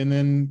athlete. And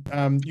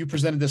then you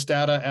presented this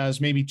data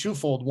as maybe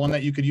twofold, one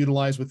that you could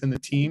utilize within the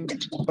team,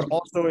 but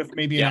also if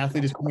maybe an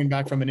athlete is coming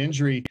back from an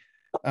injury,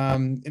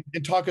 and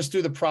talk us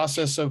through the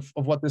process of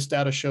what this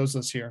data shows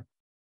us here.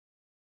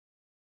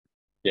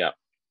 Yeah,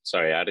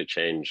 sorry, I had to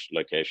change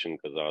location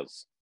because I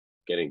was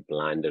getting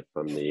blinded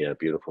from the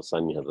beautiful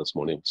sun you have this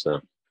morning. So,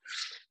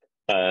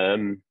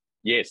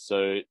 yes,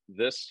 so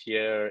this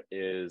here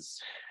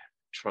is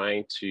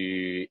trying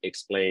to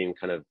explain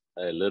kind of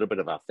a little bit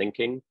of our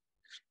thinking.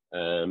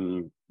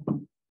 I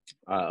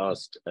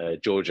asked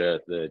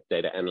Georgia, the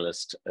data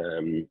analyst,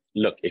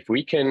 look, if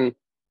we can,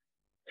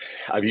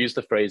 I've used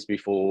the phrase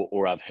before,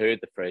 or I've heard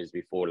the phrase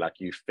before, like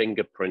you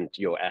fingerprint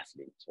your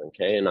athlete,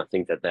 okay? And I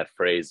think that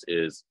phrase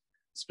is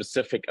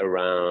specific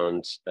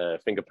around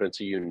fingerprints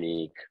are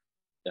unique.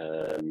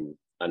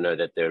 I know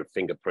that there are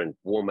fingerprint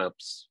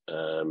warm-ups.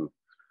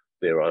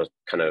 There are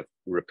kind of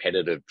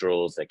repetitive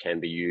drills that can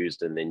be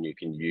used, and then you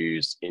can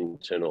use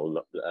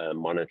internal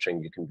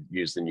monitoring. You can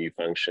use the new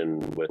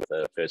function with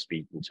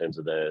Firstbeat in terms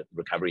of the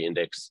recovery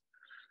index,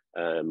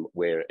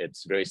 where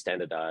it's very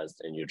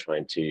standardized, and you're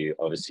trying to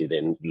obviously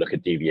then look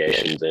at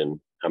deviations and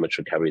how much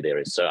recovery there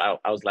is. So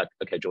I was like,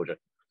 okay, Georgia,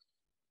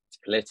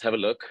 let's have a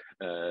look.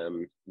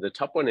 The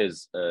top one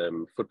is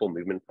football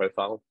movement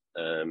profile.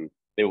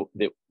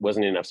 There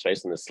wasn't enough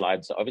space in the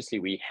slide. So obviously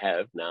we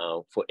have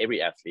now, for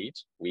every athlete,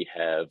 we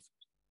have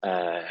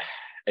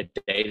a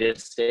data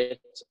set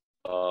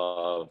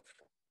of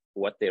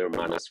what their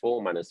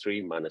 -4,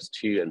 -3,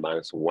 -2, and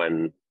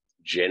 -1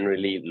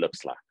 generally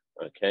looks like,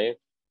 okay?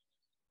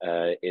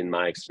 In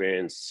my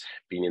experience,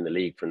 being in the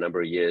league for a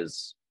number of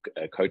years,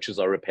 coaches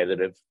are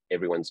repetitive.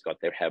 Everyone's got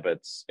their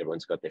habits.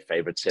 Everyone's got their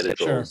favorite set of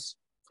drills.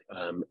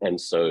 And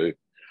so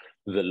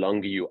the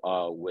longer you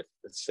are with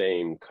the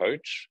same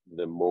coach,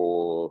 the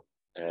more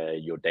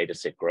your data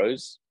set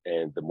grows,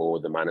 and the more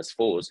the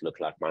 -4s look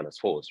like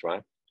 -4s,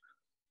 right?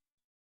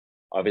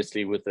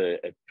 Obviously, with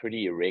a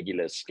pretty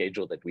irregular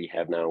schedule that we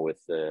have now with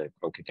the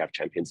CONCACAF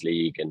Champions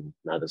League, and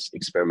now this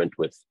experiment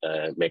with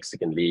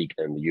Mexican League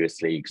and the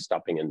US League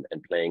stopping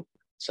and playing,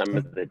 some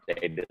of the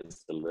data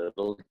is a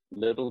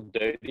little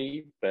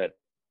dirty, but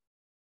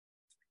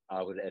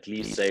I would at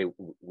least say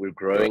we're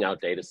growing our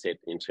data set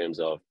in terms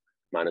of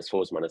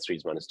 -4s,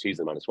 -3s, -2s,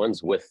 and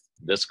 -1s with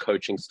this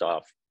coaching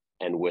staff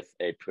and with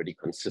a pretty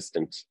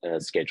consistent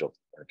schedule,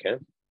 okay?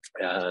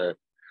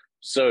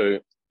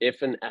 So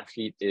if an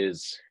athlete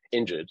is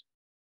injured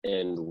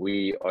and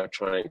we are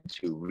trying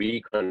to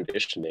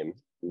recondition him,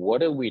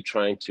 what are we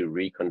trying to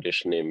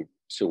recondition him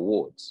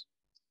towards?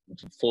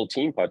 Full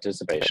team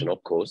participation,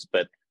 of course,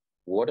 but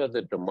what are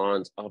the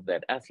demands of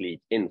that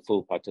athlete in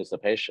full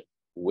participation?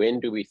 when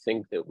do we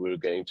think that we're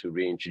going to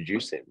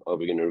reintroduce him? Are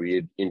we going to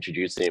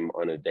reintroduce him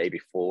on a day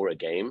before a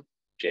game?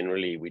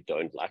 Generally, we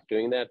don't like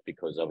doing that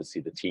because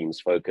obviously the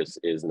team's focus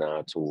is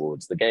now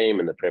towards the game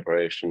and the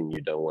preparation.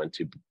 You don't want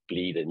to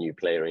bleed a new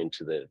player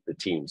into the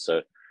team.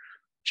 So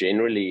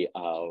generally,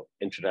 our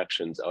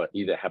introductions are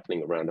either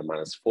happening around a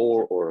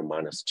 -4 or a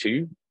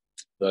 -2.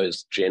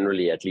 Those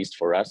generally, at least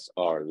for us,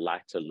 are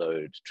lighter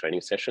load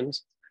training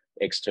sessions,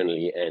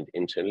 externally and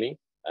internally.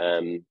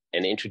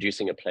 And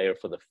introducing a player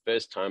for the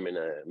first time in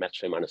a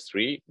match day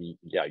 -3,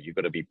 yeah, you've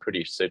got to be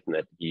pretty certain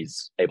that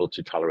he's able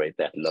to tolerate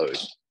that load.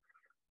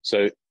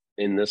 So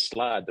in this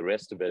slide, the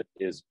rest of it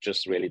is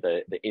just really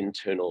the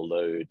internal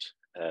load,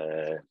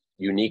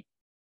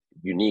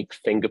 unique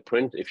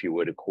fingerprint, if you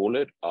were to call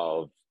it,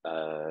 of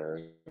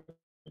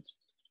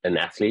an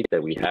athlete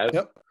that we have.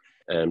 Yep.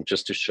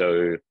 Just to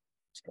show,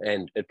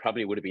 and it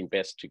probably would have been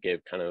best to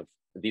give kind of,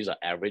 these are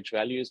average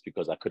values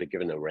because I could have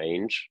given a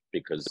range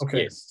because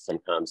yes,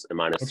 sometimes a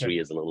 -3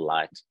 is a little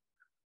light.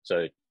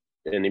 So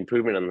an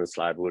improvement on the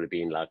slide would have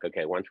been like,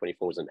 okay,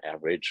 124 is an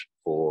average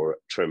for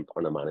Trimp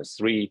on a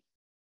 -3.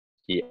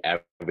 He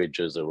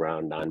averages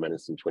around 9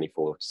 minutes and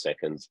 24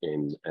 seconds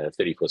in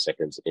 34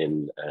 seconds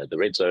in the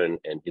red zone,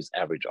 and his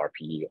average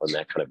RPE on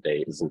that kind of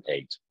day is an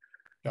 8.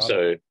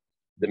 So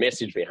the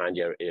message behind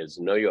here is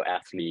know your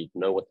athlete,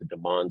 know what the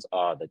demands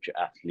are that your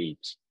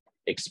athlete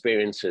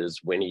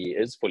experiences when he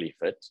is fully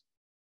fit,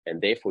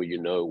 and therefore you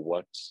know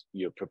what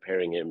you're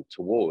preparing him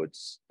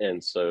towards.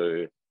 And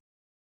so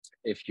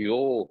if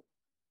your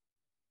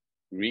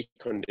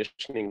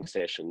reconditioning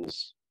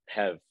sessions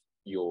have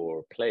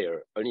your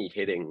player only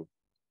hitting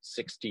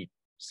 60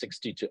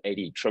 to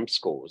 80 Trimp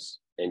scores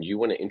and you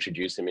want to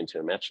introduce him into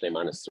a match day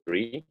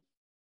 -3,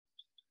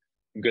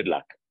 good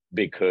luck,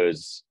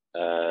 because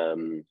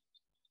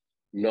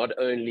not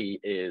only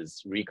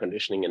is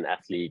reconditioning an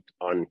athlete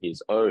on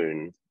his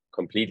own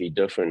completely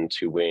different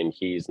to when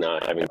he's now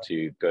having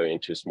to go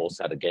into a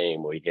small-sided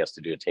game where he has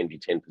to do a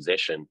 10v10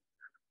 possession.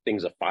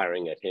 Things are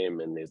firing at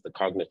him, and there's the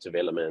cognitive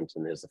element,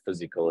 and there's the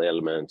physical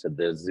element, and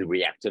there's the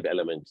reactive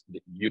element.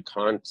 You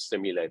can't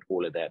simulate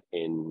all of that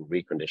in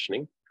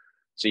reconditioning.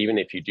 So even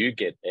if you do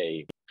get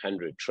a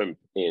 100 Trimp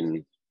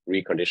in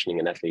reconditioning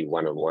an athlete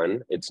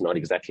one-on-one, it's not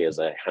exactly as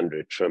a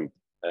 100 Trimp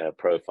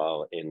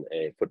profile in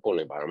a football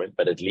environment,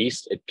 but at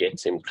least it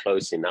gets him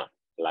close enough.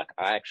 Like,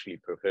 I actually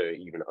prefer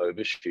even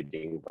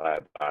overshooting by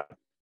about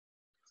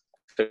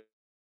 15%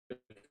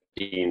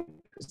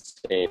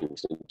 in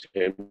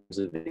terms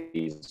of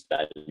these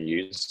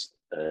values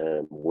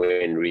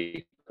when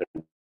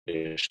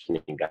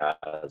reconditioning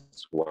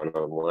guys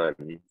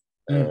one-on-one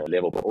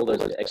level. But all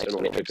those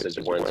external metrics is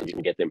ones you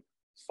can get them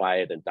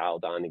fired and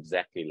dialed down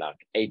exactly,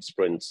 like 8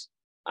 sprints,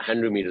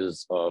 100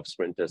 meters of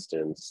sprint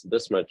distance,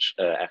 this much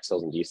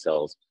accels and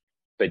decels.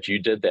 But you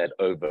did that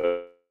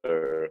over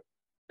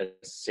a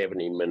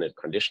 70-minute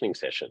conditioning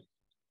session,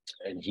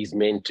 and he's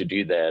meant to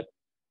do that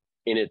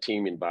in a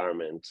team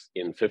environment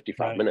in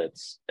 55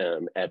 minutes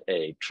at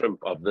a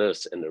Trimp of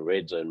this and a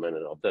red zone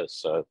minute of this.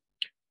 So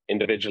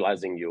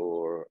individualizing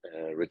your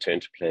return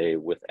to play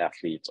with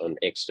athletes on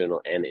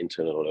external and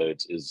internal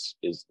loads is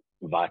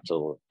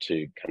vital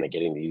to kind of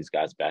getting these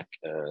guys back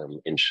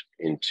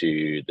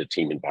into the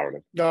team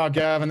environment. Oh,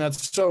 Gavin,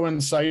 that's so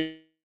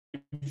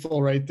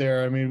insightful right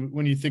there. I mean,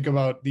 when you think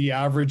about the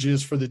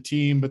averages for the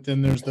team, but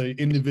then there's the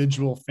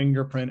individual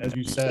fingerprint, as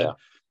you said,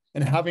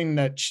 and having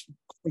that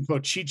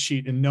quote cheat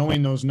sheet and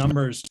knowing those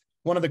numbers.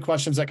 One of the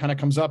questions that kind of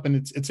comes up, and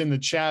it's in the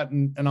chat,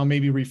 and I'll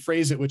maybe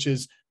rephrase it, which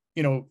is,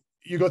 you know,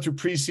 you go through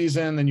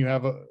preseason, then you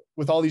have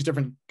with all these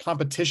different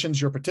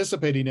competitions you're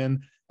participating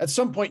in, at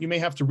some point you may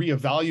have to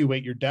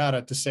reevaluate your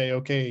data to say,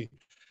 okay,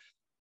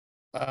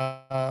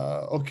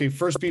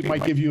 Firstbeat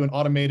might give you an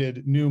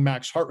automated new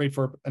max heart rate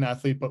for an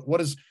athlete, but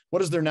what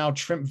is their now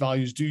Trimp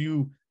values? Do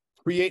you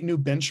create new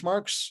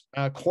benchmarks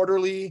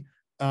quarterly?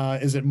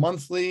 Is it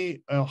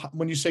monthly?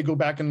 When you say go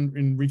back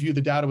and review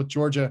the data with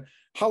Georgia,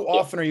 how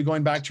often are you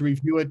going back to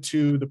review it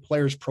to the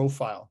player's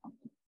profile?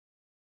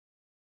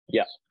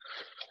 Yeah.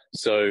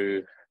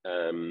 So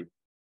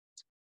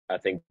I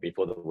think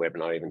before the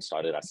webinar even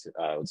started,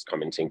 I was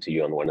commenting to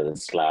you on one of the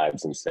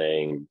slides and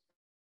saying,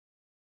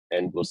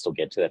 and we'll still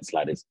get to that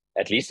slide, is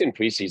at least in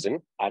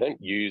preseason, I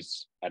don't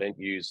use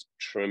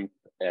Trimp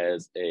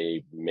as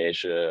a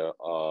measure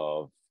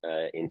of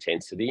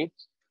intensity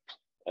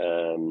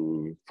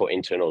for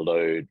internal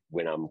load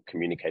when I'm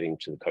communicating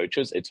to the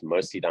coaches. It's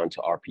mostly down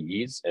to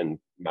RPEs, and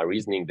my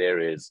reasoning there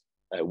is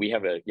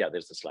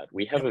there's the slide.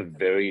 We have a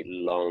very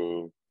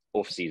long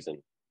off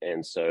season,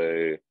 and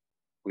so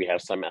we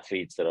have some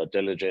athletes that are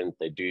diligent.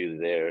 They do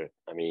their,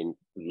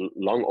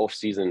 long off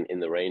season in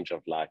the range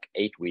of like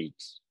 8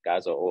 weeks.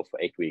 Guys are off for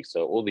 8 weeks.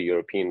 So all the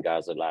European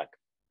guys are like,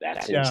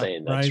 that's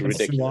insane. That's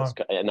ridiculous.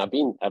 And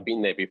I've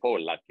been there before.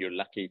 Like, you're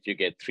lucky if you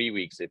get 3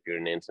 weeks if you're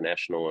an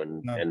international,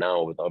 and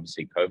now with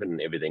obviously COVID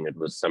and everything, it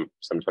was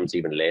sometimes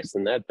even less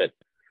than that. But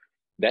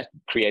that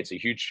creates a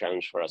huge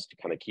challenge for us to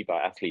kind of keep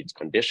our athletes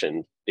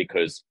conditioned,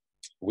 because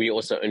we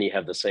also only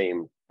have the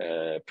same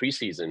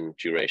preseason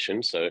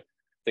duration. So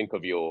think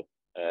of your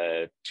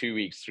 2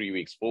 weeks, 3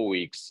 weeks, 4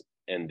 weeks,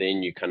 and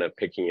then you kind of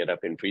picking it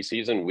up in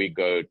preseason. We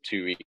go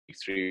 2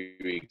 weeks, 3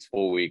 weeks,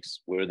 4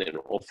 weeks. We're then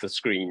off the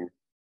screen,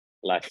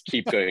 like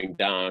keep going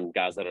down,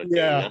 guys that are doing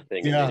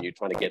nothing, and then you're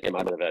trying to get them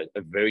out of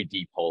a very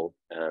deep hole.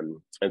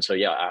 And so,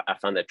 yeah, I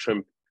found that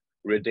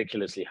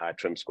ridiculously high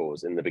trim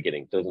scores in the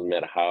beginning. Doesn't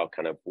matter how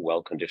kind of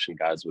well-conditioned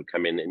guys would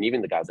come in, and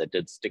even the guys that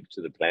did stick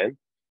to the plan,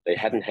 they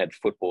hadn't had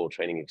football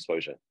training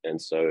exposure. And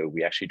so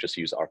we actually just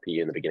use RP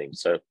in the beginning.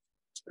 So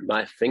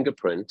my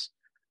fingerprint,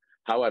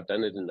 how I've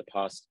done it in the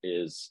past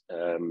is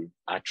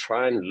I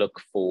try and look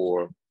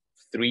for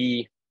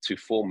 3 to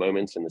 4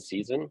 moments in the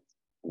season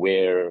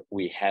where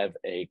we have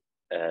a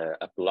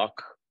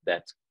block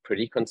that's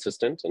pretty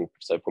consistent. And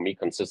so for me,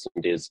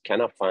 consistent is,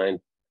 can I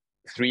find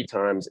 3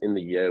 times in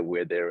the year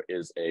where there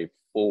is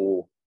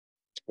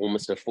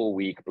almost a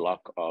 4-week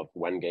block of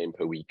 1 game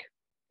per week.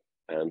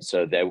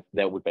 So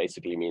that would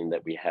basically mean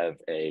that we have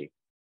a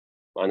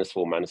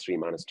 -4, -3,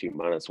 -2,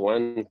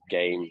 -1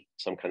 game,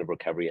 some kind of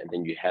recovery, and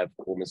then you have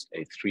almost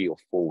a 3 or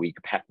 4 week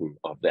pattern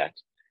of that.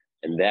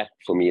 And that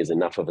for me is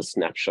enough of a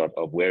snapshot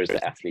of where is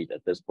the athlete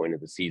at this point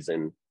of the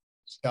season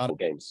for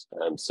games.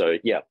 So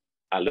yeah,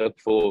 I look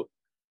for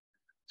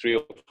 3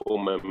 or 4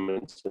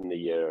 moments in the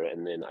year,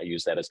 and then I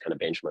use that as kind of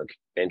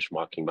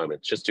benchmarking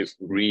moments, just to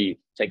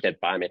take that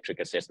biometric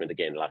assessment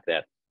again, like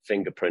that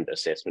fingerprint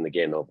assessment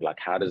again, of like,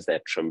 how does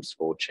that trim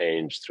score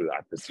change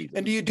throughout the season?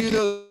 And do you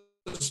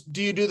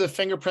do the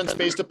fingerprints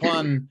based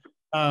upon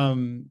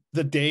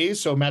the days,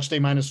 so match day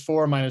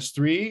 -4,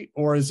 -3,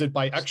 or is it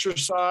by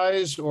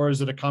exercise, or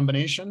is it a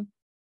combination?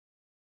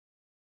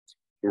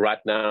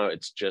 Right now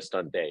it's just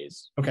on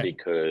days,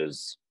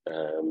 because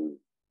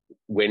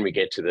when we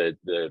get to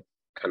the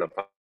kind of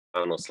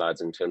final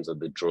slides in terms of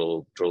the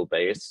drill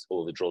base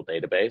or the drill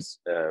database,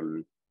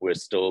 we're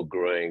still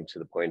growing to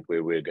the point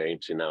where we're going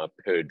to now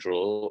per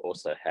drill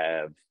also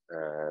have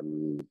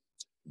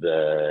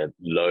the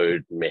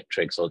load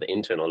metrics or the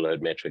internal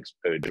load metrics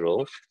per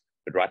drill.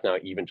 But right now,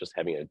 even just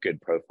having a good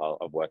profile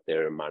of what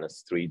their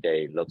 -3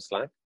 day looks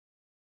like.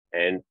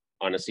 And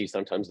honestly,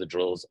 sometimes the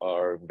drills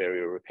are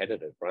very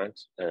repetitive, right?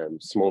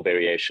 Small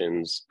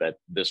variations, but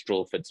this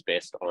drill fits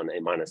best on a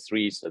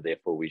 -3. So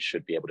therefore we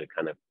should be able to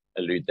kind of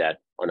elude that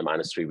on a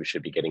 -3. We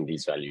should be getting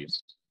these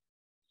values.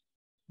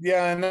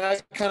 Yeah. And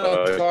that kind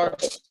of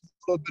talks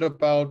a little bit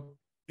about,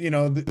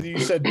 you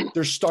said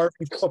they're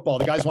starting football.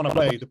 The guys want to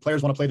play. The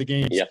players want to play the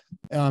games. Yeah.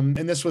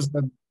 And this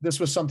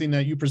was something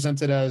that you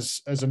presented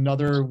as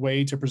another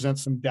way to present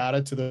some data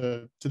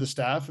to the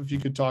staff. If you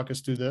could talk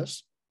us through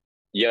this.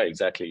 Yeah,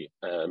 exactly.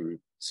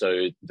 So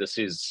this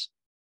is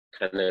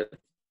kind of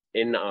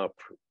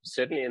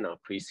certainly in our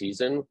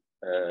preseason,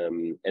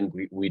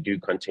 and we do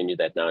continue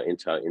that now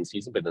into our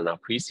in-season. But in our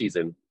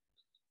preseason,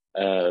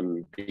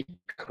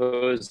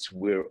 because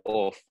we're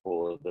off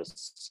for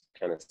this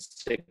kind of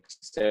 6,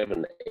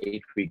 7,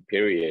 8 week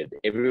period,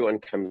 everyone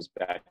comes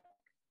back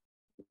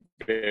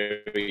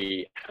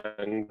very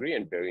hungry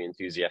and very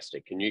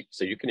enthusiastic.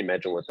 So you can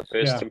imagine what the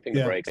first something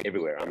breaks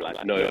everywhere. I'm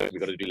like, no, we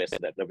got to do less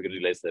of that. No, we got to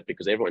do less of that,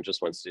 because everyone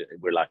just wants to.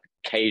 We're like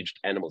caged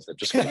animals that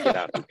just want to get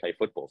out and play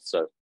football.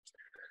 So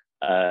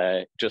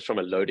just from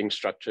a loading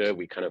structure,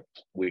 we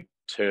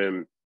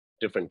term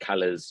different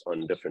colors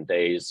on different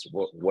days.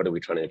 What are we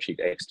trying to achieve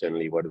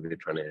externally? What are we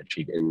trying to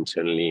achieve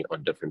internally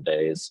on different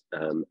days?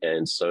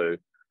 And so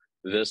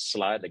this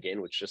slide again,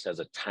 which just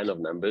has a ton of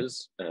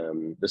numbers,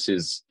 this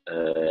is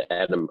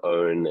Adam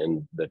Owen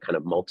and the kind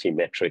of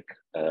multi-metric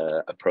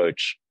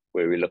approach,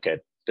 where we look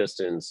at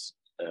distance,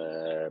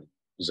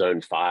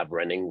 zone 5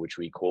 running, which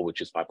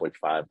is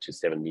 5.5 to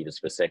 7 meters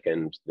per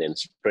second, then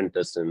sprint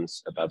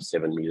distance above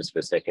 7 meters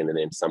per second, and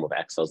then sum of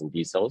accels and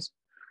decels.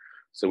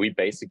 So we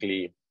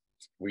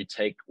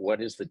take what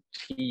is the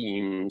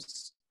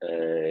team's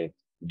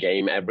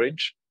game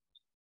average,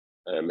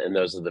 and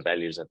those are the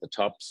values at the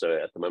top. So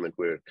at the moment,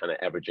 we're kind of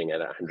averaging at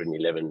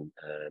 111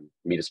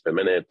 meters per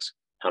minute.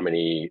 How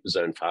many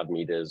zone 5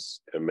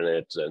 meters per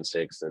minute, zone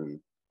 6, and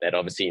that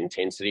obviously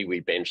intensity, we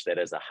bench that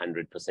as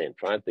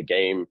 100%, right? The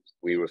game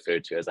we refer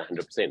to as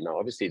 100%. Now,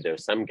 obviously, there are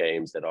some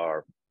games that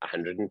are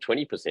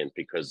 120%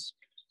 because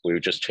we were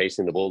just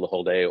chasing the ball the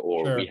whole day,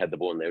 or we had the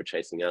ball and they were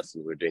chasing us,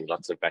 and we were doing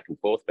lots of back and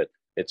forth, but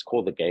it's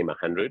called the game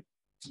 100.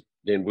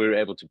 Then we're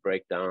able to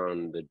break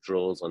down the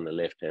drills on the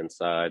left-hand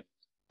side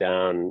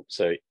down.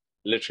 So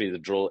literally the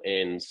drill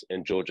ends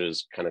and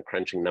Georgia's kind of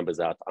crunching numbers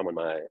out. I'm on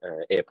my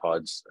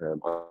AirPods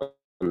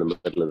on the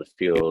middle of the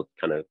field,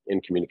 kind of in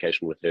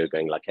communication with her,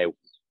 going like, hey,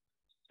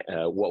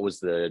 what was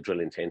the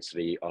drill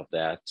intensity of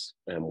that?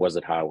 Was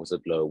it high? Was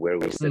it low? Where are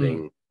we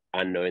sitting?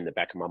 I know in the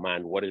back of my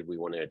mind, what did we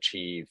want to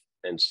achieve?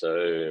 And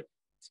so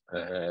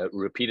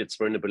repeated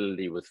sprint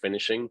ability with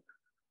finishing,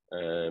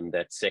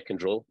 that second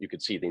drill, you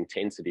could see the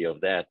intensity of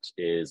that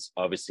is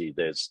obviously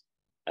there's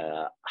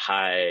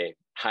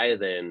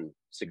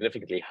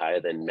significantly higher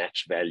than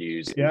match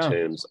values in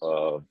terms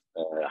of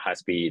high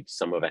speed,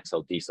 sum of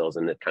accel decels,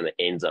 and it kind of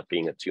ends up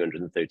being a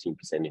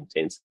 213%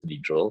 intensity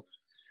drill.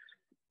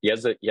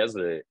 Here's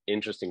the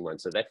interesting one.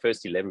 So that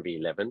first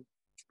 11v11,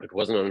 it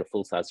wasn't on a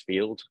full-size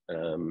field,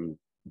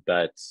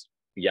 but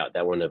yeah,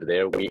 that one over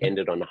there, we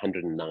ended on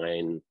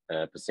 109%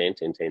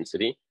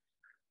 intensity.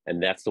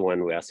 And that's the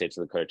one where I said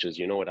to the coaches,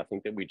 you know what, I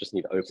think that we just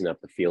need to open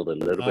up the field a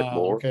little bit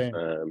more, Okay.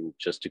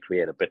 just to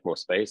create a bit more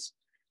space.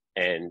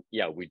 And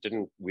yeah, we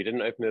didn't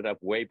open it up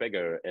way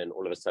bigger, and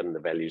all of a sudden the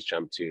values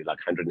jumped to like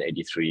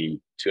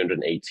 183,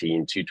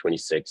 218,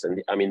 226.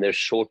 And I mean, they're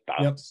short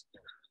bouts.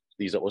 Yep.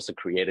 These are also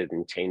created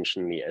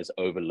intentionally as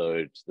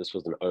overload. This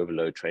was an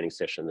overload training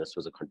session. This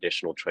was a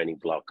conditional training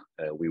block.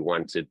 We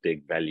wanted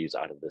big values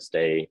out of this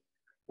day.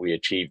 We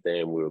achieved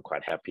them. We were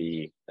quite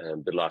happy.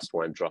 The last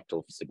one dropped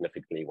off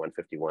significantly,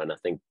 151. I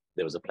think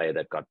there was a player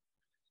that got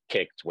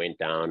kicked, went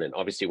down. And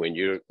obviously when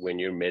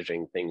you're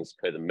measuring things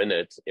per the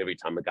minute, every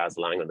time a guy's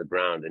lying on the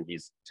ground and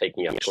he's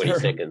taking up 20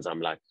 seconds, I'm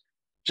like,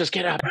 just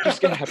get up.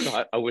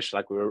 I wish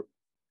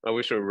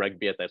we were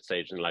rugby at that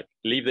stage and like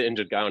leave the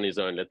injured guy on his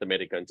own, let the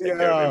medic go and take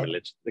care of him, and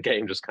let the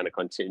game just kind of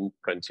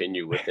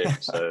continue with him.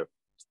 So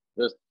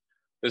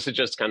this is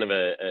just kind of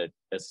a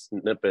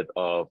snippet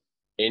of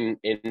in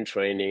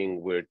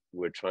training,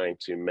 we're trying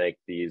to make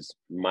these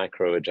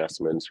micro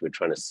adjustments. We're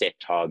trying to set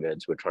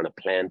targets. We're trying to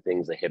plan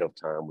things ahead of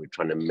time. We're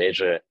trying to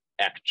measure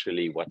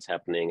actually what's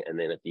happening. And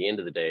then at the end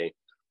of the day,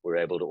 we're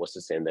able to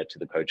also send that to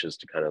the coaches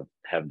to kind of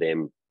have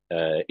them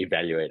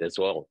evaluate as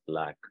well.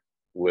 Like,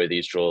 were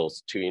these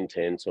drills too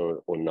intense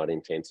or not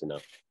intense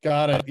enough?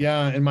 Got it.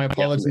 Yeah. And my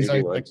apologies.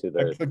 I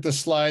clicked the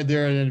slide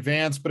there in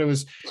advance, but it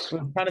was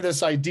kind of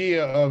this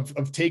idea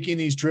of taking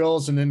these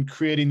drills and then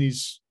creating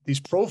these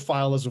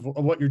profiles of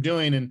what you're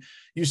doing. And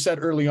you said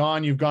early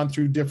on, you've gone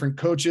through different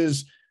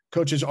coaches.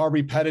 Coaches are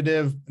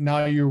repetitive.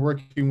 Now you're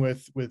working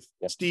with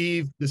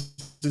Steve. This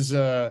is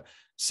a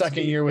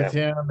second year with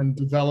him and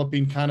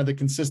developing kind of the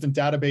consistent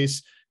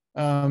database.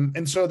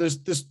 And so there's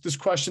this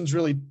question's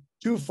really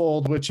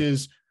twofold, which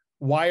is,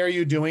 why are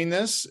you doing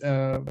this?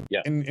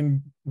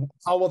 And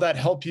how will that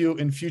help you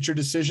in future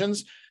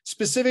decisions,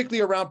 specifically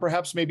around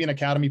perhaps maybe an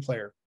academy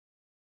player?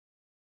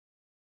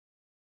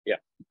 Yeah.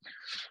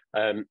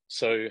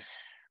 So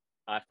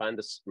I find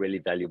this really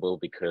valuable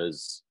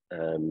because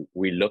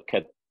we look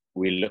at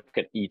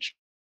each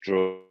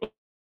drill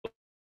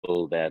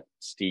that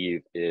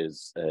Steve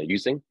is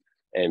using,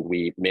 and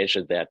we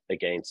measure that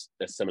against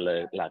a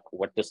similar, like,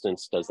 what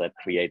distance does that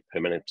create per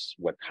minute?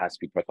 What high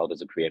speed profile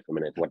does it create per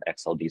minute? What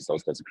XL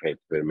decels does it create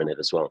per minute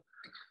as well?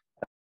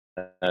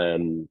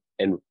 And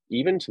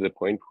even to the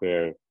point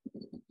where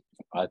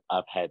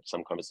I've had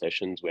some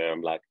conversations where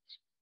I'm like,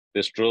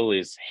 this drill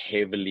is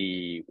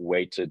heavily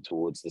weighted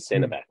towards the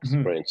center backs,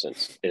 for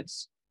instance.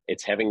 It's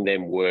having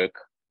them work,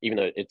 even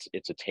though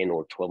it's a 10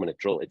 or 12-minute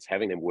drill, it's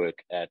having them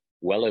work at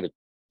well over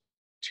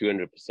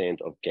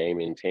 200% of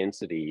game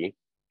intensity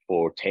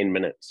for 10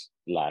 minutes.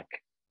 Like,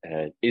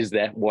 is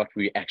that what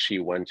we actually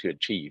want to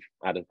achieve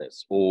out of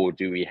this? Or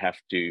do we have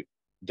to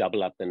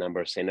double up the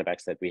number of center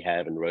backs that we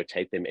have and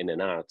rotate them in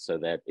and out, so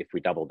that if we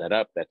double that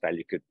up, that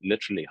value could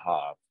literally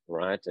halve,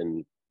 right?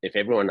 And if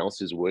everyone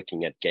else is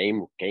working at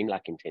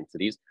game-like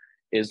intensities,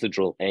 is the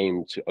drill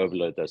aimed to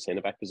overload those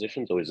center back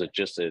positions, or is it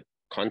just a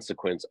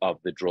consequence of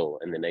the drill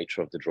and the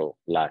nature of the drill?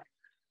 Like,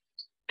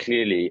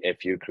 clearly,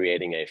 if you're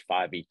creating a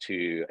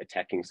 5v2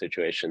 attacking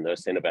situation,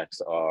 those center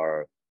backs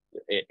are,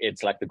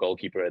 it's like the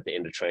goalkeeper at the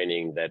end of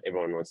training that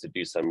everyone wants to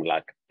do some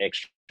like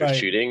extra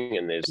shooting,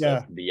 and there's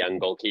the young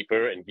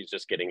goalkeeper and he's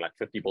just getting like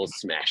 50 balls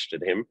smashed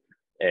at him,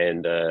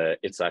 and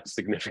it's like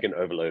significant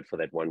overload for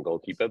that one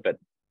goalkeeper. But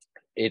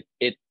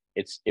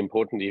it's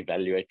important to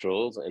evaluate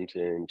drills and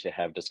to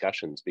have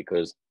discussions,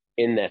 because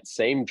in that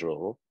same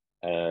drill,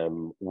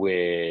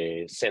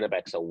 where center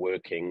backs are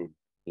working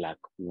like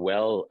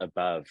well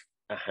above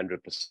 100%,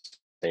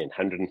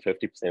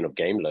 150% of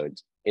game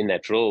loads, in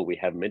that drill, we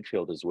have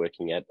midfielders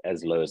working at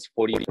as low as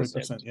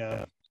 40%.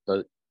 Yeah.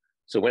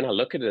 So when I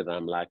look at it,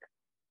 I'm like,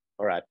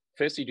 all right,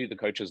 firstly, do the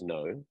coaches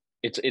know?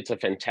 It's a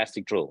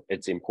fantastic drill.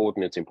 It's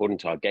important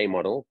to our game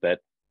model, but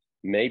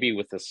maybe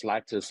with the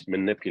slightest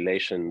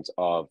manipulations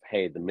of,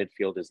 hey, the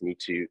midfielders need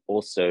to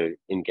also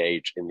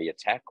engage in the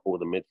attack, or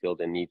the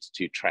midfielder needs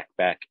to track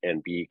back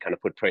and be kind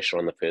of put pressure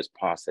on the first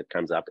pass that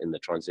comes up in the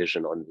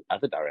transition on the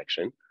other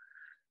direction.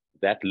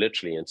 That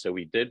literally, and so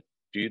we did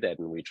do that,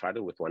 and we tried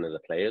it with one of the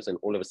players, and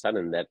all of a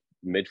sudden that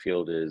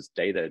midfielder's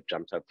data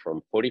jumped up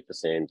from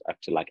 40% up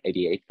to like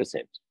 88%.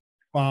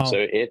 Wow. So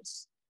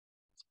it's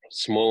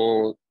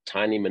small,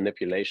 tiny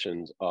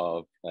manipulations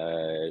of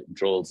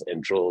drills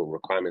and drill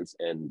requirements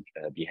and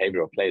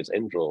behavioral players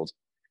in drills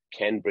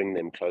can bring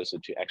them closer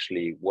to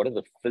actually what are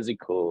the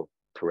physical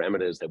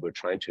parameters that we're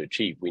trying to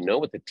achieve. We know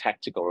what the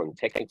tactical and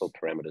technical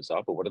parameters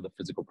are, but what are the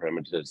physical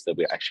parameters that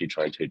we're actually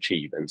trying to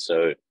achieve? And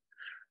so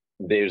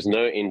there's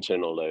no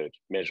internal load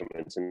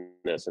measurements in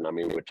this. And I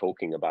mean, we're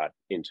talking about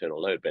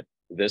internal load, but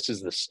this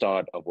is the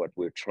start of what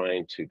we're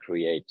trying to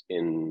create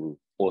in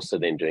also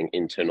then doing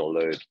internal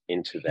load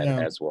into that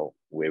as well,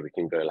 where we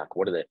can go like,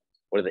 what are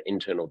the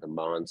internal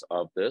demands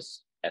of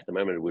this? At the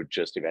moment, we're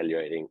just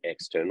evaluating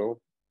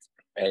external.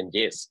 And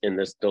yes, in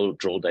this drill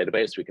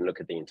database, we can look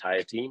at the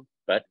entire team,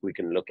 but we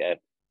can look at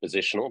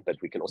positional, but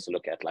we can also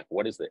look at like,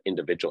 what is the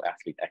individual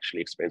athlete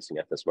actually experiencing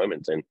at this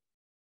moment? And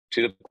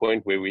to the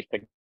point where we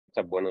picked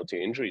up one or two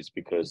injuries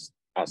because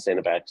our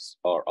centre backs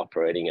are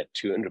operating at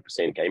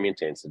 200% game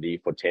intensity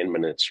for 10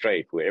 minutes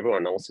straight, where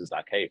everyone else is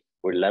like, hey,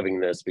 we're loving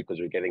this because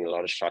we're getting a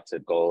lot of shots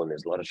at goal and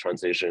there's a lot of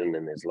transition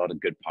and there's a lot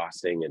of good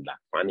passing and like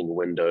finding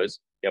windows.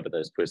 Yeah, but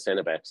those poor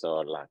centre backs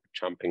are like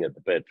chomping at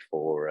the bit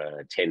for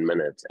 10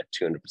 minutes at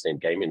 200%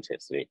 game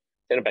intensity.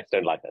 Centre backs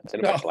don't like that.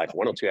 Centre backs like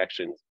one or two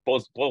actions,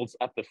 balls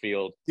up the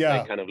field.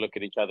 Yeah. They kind of look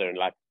at each other and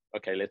like,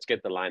 okay, let's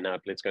get the line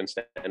up. Let's go and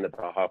stand at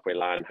the halfway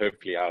line.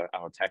 Hopefully our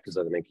attackers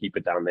are going to keep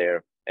it down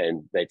there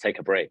and they take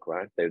a break,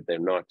 right? They're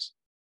not,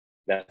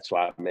 that's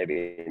why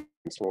maybe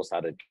in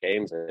small-sided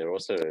games,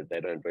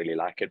 they don't really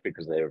like it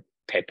because they're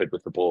peppered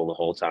with the ball the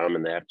whole time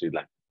and they have to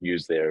like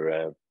use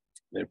their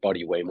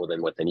body way more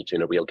than what they need to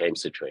in a real game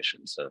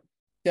situation. So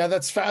yeah,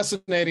 that's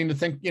fascinating to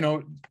think,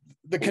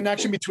 the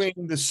connection between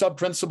the sub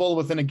principle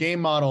within a game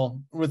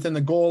model, within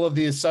the goal of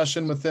the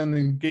session,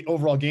 within the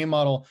overall game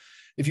model.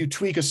 If you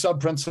tweak a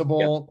sub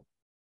principle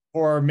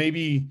or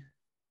maybe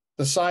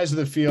the size of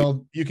the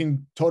field, you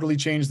can totally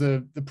change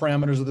the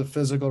parameters of the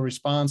physical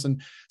response.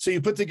 And so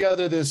you put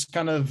together this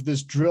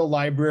drill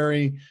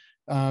library.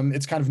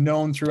 It's kind of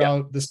known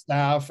throughout the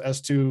staff as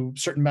to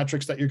certain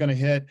metrics that you're going to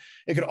hit.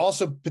 It could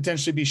also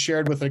potentially be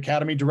shared with an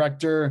academy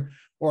director,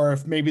 or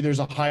if maybe there's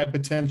a high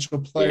potential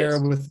player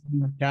with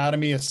an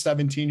academy, a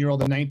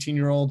 17-year-old, a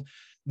 19-year-old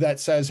that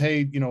says,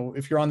 hey,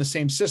 if you're on the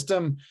same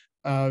system,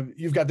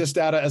 you've got this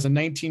data as a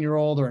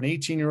 19-year-old or an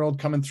 18-year-old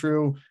coming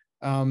through.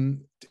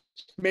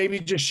 Maybe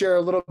just share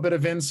a little bit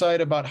of insight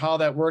about how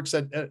that works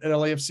at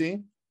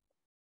LAFC.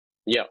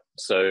 Yeah.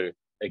 So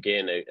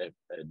again,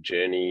 a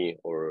journey,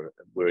 or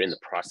we're in the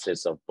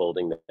process of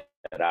building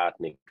that out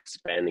and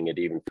expanding it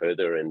even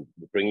further and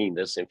bringing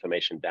this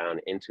information down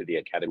into the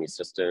academy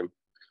system,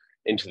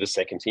 into the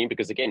second team,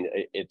 because again,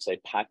 it's a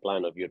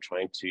pipeline of you're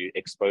trying to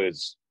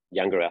expose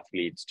younger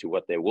athletes to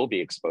what they will be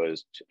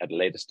exposed to at a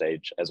later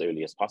stage as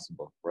early as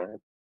possible, right?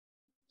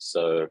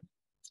 So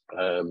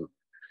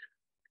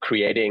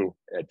creating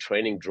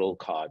training drill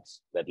cards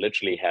that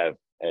literally have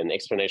an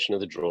explanation of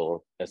the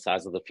drill, the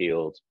size of the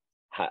field,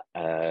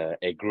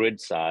 a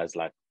grid size,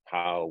 like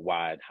how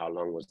wide, how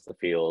long was the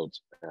field,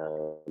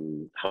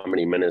 how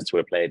many minutes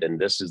were played, and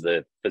this is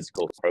the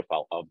physical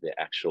profile of the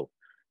actual.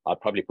 I'd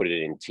probably put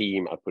it in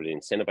team, I'd put it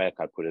in center back,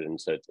 I'd put it in,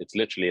 so it's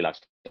literally like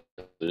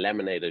a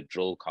laminated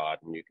drill card,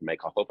 and you can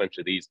make a whole bunch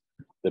of these.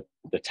 The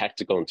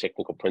tactical and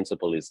technical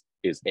principle is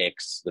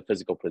X, the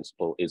physical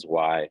principle is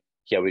Y.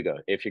 Here we go.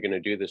 If you're going to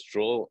do this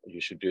drill,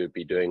 you should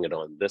be doing it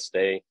on this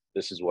day.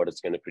 This is what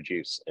it's going to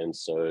produce. And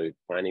so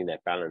finding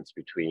that balance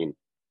between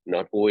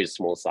not always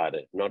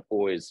small-sided, not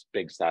always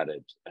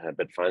big-sided,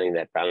 but finding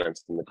that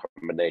balance in the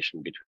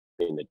combination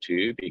between the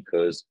two,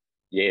 because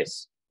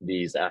yes,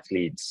 these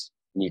athletes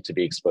need to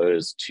be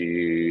exposed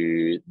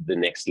to the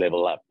next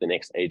level up, the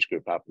next age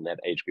group up, and that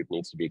age group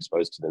needs to be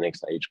exposed to the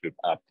next age group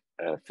up,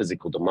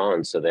 physical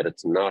demands, so that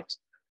it's not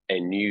a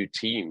new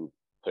team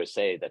per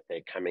se that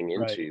they're coming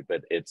into,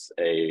 but it's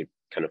a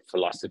kind of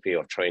philosophy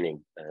of training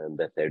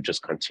that they're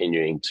just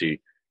continuing to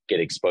get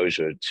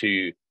exposure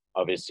to.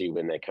 Obviously,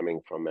 when they're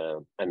coming from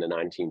under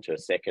 19 to a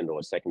second, or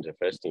a second to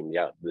first team,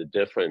 the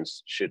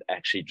difference should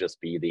actually just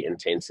be the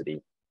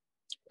intensity,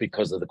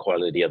 because of the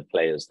quality of the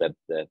players that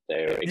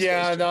they're exposed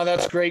to. No,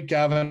 that's great,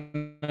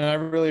 Gavin. And I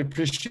really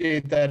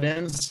appreciate that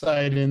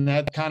insight. And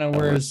that kind of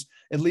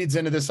it leads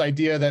into this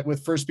idea that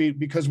with Firstbeat,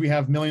 because we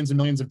have millions and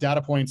millions of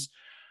data points,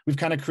 we've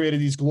kind of created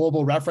these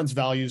global reference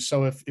values.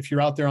 So if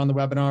you're out there on the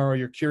webinar, or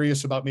you're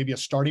curious about maybe a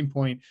starting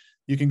point,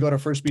 you can go to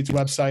Firstbeat's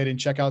website and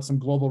check out some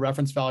global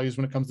reference values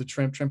when it comes to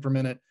trim per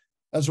minute,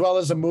 as well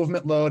as a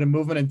movement load and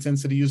movement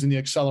intensity using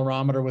the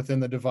accelerometer within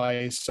the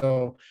device.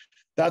 So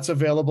that's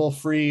available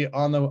free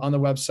on the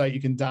website.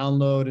 You can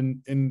download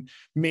and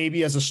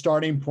maybe as a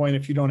starting point,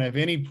 if you don't have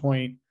any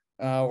point,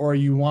 or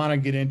you want to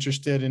get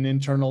interested in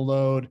internal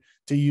load,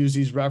 to use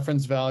these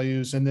reference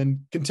values and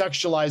then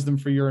contextualize them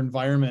for your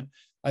environment,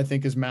 I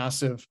think is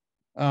massive.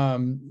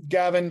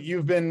 Gavin,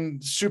 you've been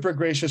super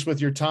gracious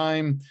with your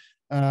time.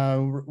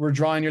 We're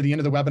drawing near the end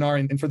of the webinar.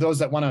 And for those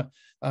that want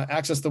to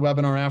access the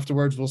webinar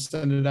afterwards, we'll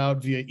send it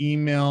out via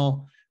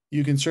email.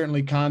 You can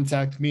certainly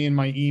contact me in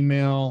my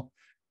email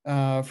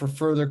for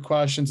further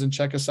questions, and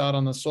check us out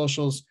on the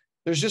socials.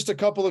 There's just a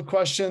couple of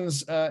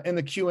questions in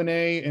the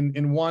Q&A,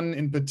 and one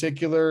in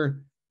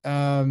particular,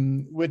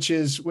 which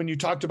is when you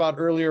talked about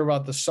earlier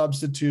about the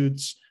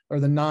substitutes or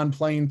the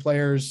non-playing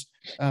players,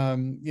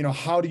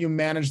 how do you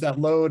manage that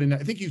load? And I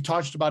think you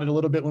touched about it a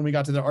little bit when we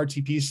got to the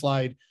RTP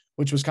slide,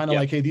 which was kind of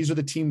like, hey, these are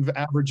the team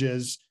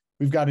averages.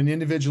 We've got an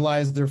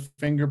individualized their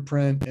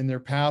fingerprint and their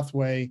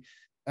pathway.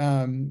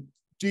 Do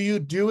you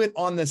do it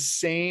on the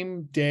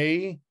same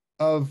day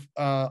of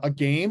a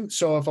game?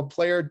 So if a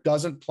player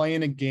doesn't play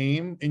in a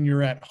game and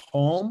you're at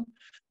home,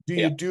 do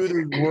you do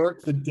the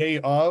work the day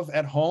of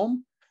at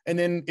home? And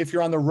then if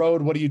you're on the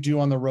road, what do you do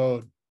on the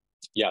road?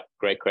 Yeah,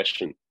 great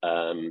question.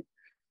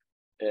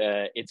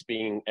 It's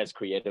being as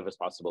creative as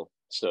possible.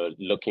 So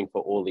looking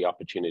for all the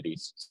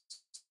opportunities.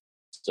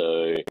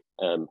 So,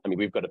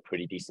 we've got a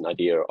pretty decent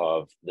idea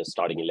of the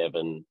starting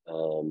 11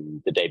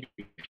 the day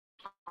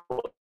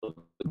before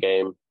the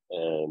game.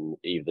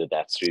 Either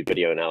that's through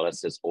video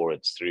analysis or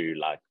it's through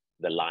like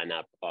the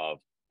lineup of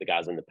the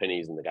guys in the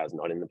pennies and the guys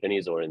not in the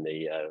pennies or in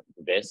the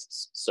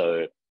vests.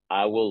 So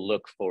I will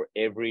look for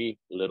every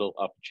little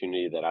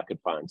opportunity that I could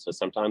find. So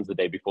sometimes the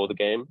day before the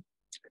game,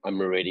 I'm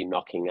already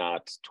knocking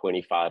out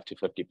 25 to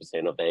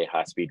 50% of their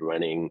high-speed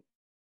running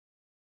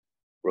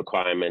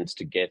requirements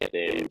to get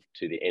them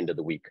to the end of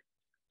the week.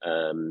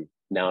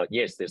 Now,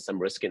 yes, there's some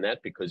risk in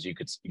that because you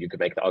could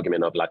make the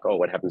argument of like, oh,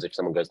 what happens if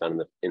someone goes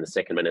down in the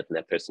second minute and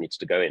that person needs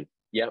to go in?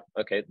 Yeah,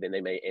 okay, then they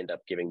may end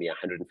up giving me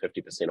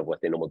 150% of what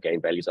their normal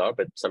game values are,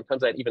 but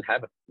sometimes that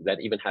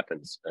even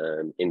happens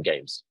in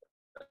games.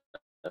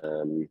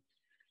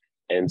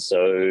 And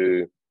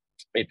so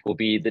it will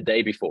be the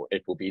day before,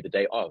 it will be the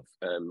day of.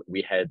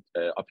 We had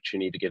an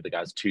opportunity to give the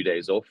guys 2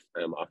 days off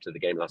after the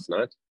game last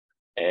night,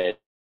 and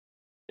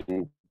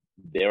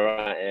there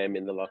I am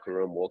in the locker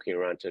room walking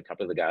around to a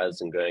couple of the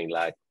guys and going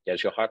like,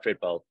 here's your heart rate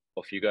belt,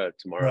 off you go.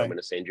 Tomorrow I'm going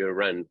to send you a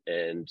run.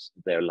 And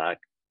they're like,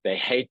 they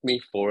hate me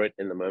for it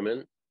in the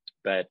moment,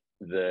 but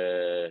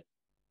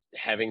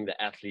having the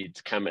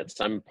athletes come at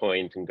some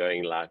point and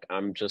going like,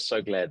 I'm just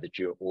so glad that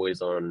you're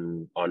always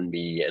on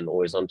me and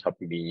always on top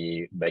of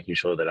me, making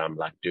sure that I'm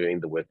like doing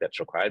the work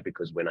that's required,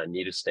 because when I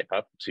need to step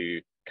up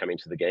to come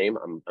into the game,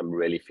 I'm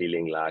really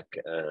feeling like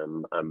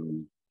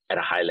I'm at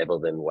a high level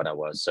than what I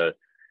was. So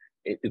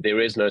there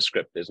is no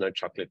script. There's no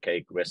chocolate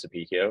cake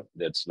recipe here.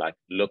 That's like,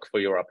 look for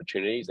your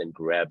opportunities and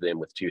grab them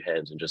with two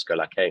hands and just go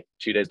like, hey,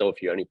 2 days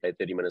off. You only played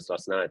 30 minutes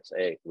last night.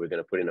 Hey, we're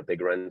going to put in a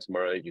big run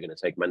tomorrow. You're going to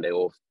take Monday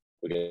off.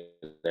 We're going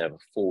to have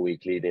a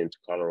 4-week lead into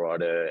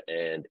Colorado.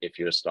 And if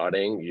you're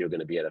starting, you're going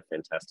to be at a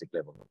fantastic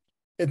level.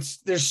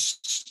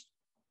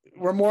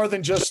 We're more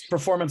than just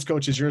performance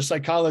coaches. You're a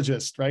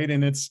psychologist, right?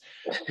 And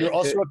you're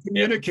also a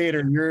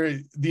communicator. You're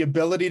the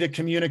ability to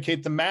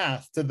communicate the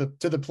math to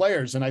the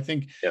players. And I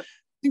think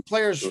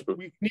players,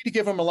 we need to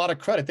give them a lot of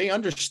credit. They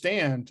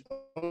understand,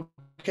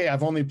 okay,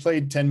 I've only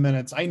played 10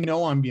 minutes. I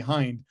know I'm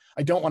behind.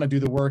 I don't want to do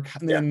the work.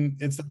 And then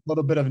it's a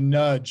little bit of a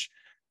nudge.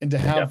 And to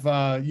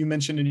have, you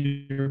mentioned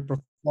in your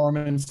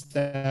performance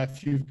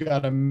staff, you've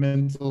got a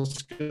mental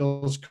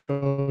skills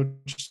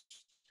coach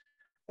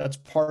that's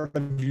part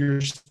of your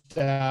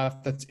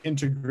staff that's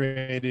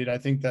integrated. I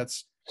think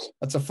that's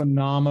a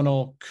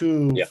phenomenal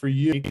coup for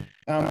you.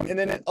 And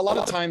then a lot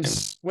of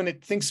times when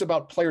it thinks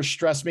about player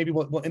stress, maybe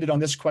we'll end it on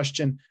this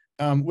question,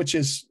 which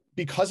is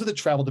because of the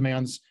travel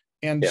demands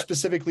and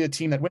specifically a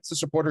team that wins the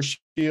supporter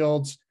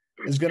shields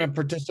is going to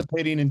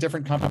participating in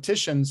different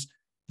competitions.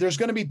 There's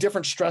going to be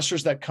different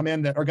stressors that come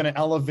in that are going to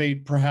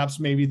elevate perhaps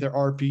maybe their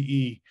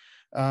RPE,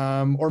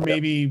 or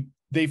maybe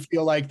they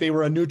feel like they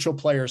were a neutral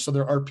player, so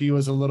their RPE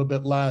was a little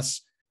bit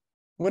less.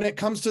 When it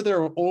comes to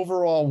their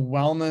overall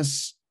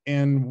wellness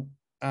and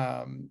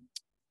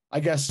I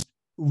guess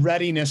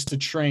readiness to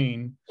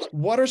train,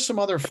 what are some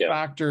other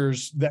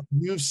factors that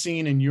you've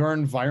seen in your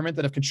environment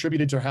that have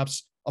contributed to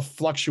perhaps a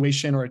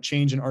fluctuation or a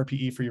change in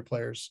RPE for your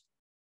players?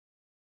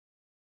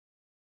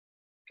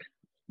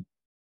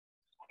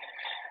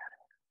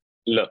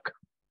 Look,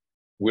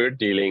 we're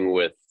dealing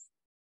with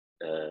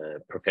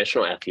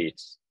professional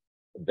athletes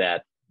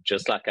that,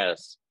 just like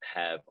us,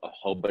 have a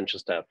whole bunch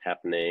of stuff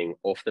happening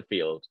off the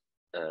field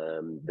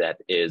that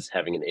is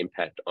having an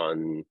impact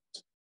on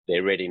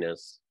their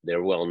readiness,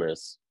 their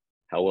wellness,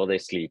 how well they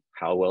sleep,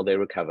 how well they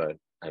recover.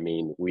 I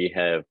mean, we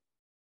have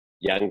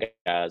young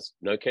guys,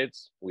 no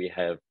kids. We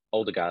have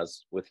older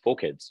guys with 4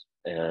 kids.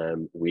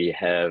 We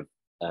have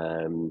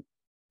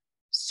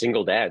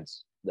single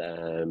dads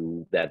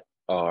that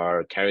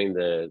are carrying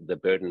the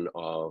burden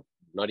of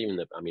not even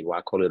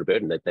why call it a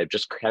burden? That they're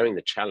just carrying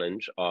the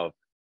challenge of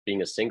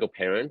being a single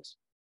parent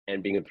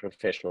and being a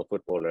professional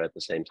footballer at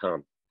the same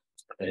time.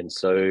 And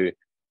so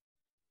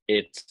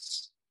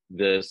it's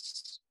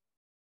this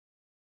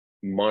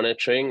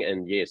monitoring,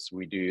 and yes,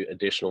 we do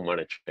additional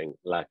monitoring,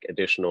 like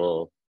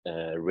additional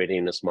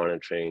readiness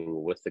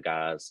monitoring with the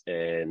guys.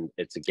 And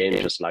it's again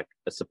just like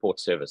a support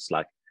service,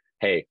 like,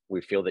 hey, we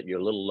feel that you're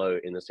a little low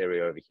in this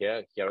area over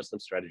here. Here are some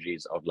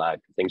strategies of like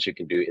things you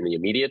can do in the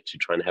immediate to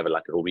try and have a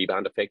little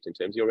rebound effect in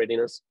terms of your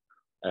readiness.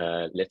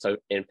 Let's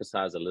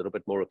emphasize a little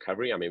bit more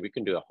recovery. I mean, we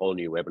can do a whole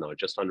new webinar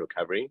just on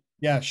recovery.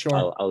 Yeah,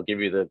 sure. I'll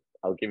give you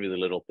the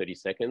little 30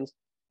 seconds.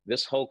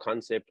 This whole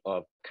concept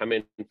of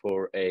coming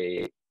for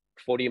a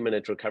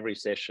 40-minute recovery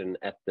session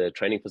at the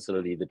training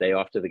facility the day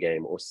after the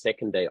game or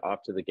second day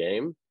after the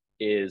game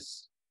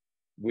is,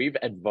 we've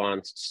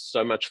advanced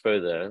so much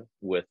further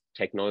with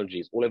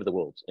technologies all over the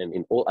world and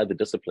in all other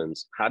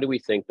disciplines. How do we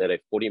think that a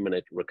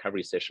 40-minute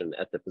recovery session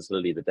at the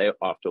facility the day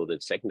after or the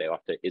second day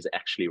after is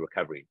actually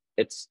recovery?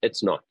 It's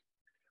not.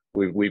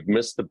 We've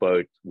missed the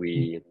boat.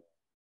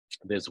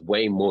 There's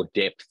way more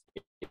depth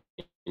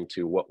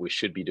into what we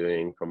should be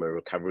doing from a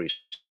recovery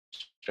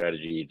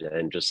strategy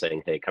than just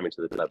saying, hey, come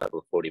into the club, have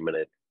a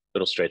 40-minute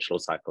little stretch, little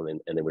cycle,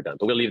 and then we're done.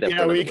 But we'll leave that.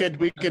 Yeah, we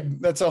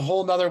could. That's a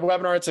whole nother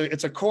webinar.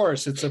 It's a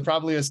course. It's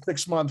probably a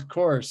 6-month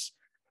course.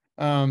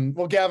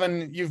 Well,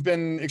 Gavin, you've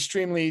been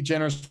extremely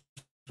generous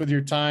with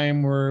your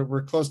time.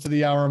 We're close to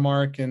the hour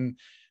mark, and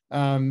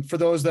For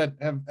those that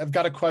have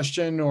got a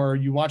question, or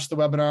you watch the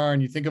webinar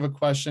and you think of a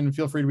question,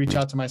 feel free to reach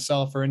out to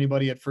myself or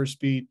anybody at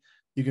Firstbeat.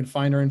 You can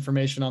find our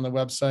information on the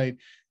website.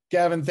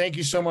 Gavin, thank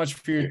you so much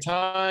for your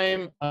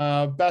time.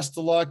 Best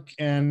of luck,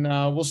 and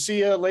we'll see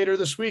you later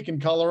this week in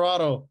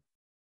Colorado.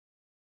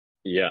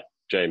 Yeah,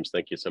 James,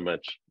 thank you so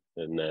much.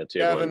 And to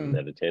Gavin, everyone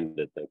that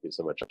attended, thank you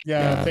so much.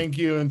 Yeah, thank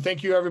you. And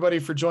thank you, everybody,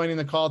 for joining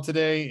the call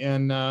today.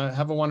 And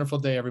have a wonderful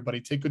day,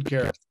 everybody. Take good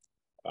care.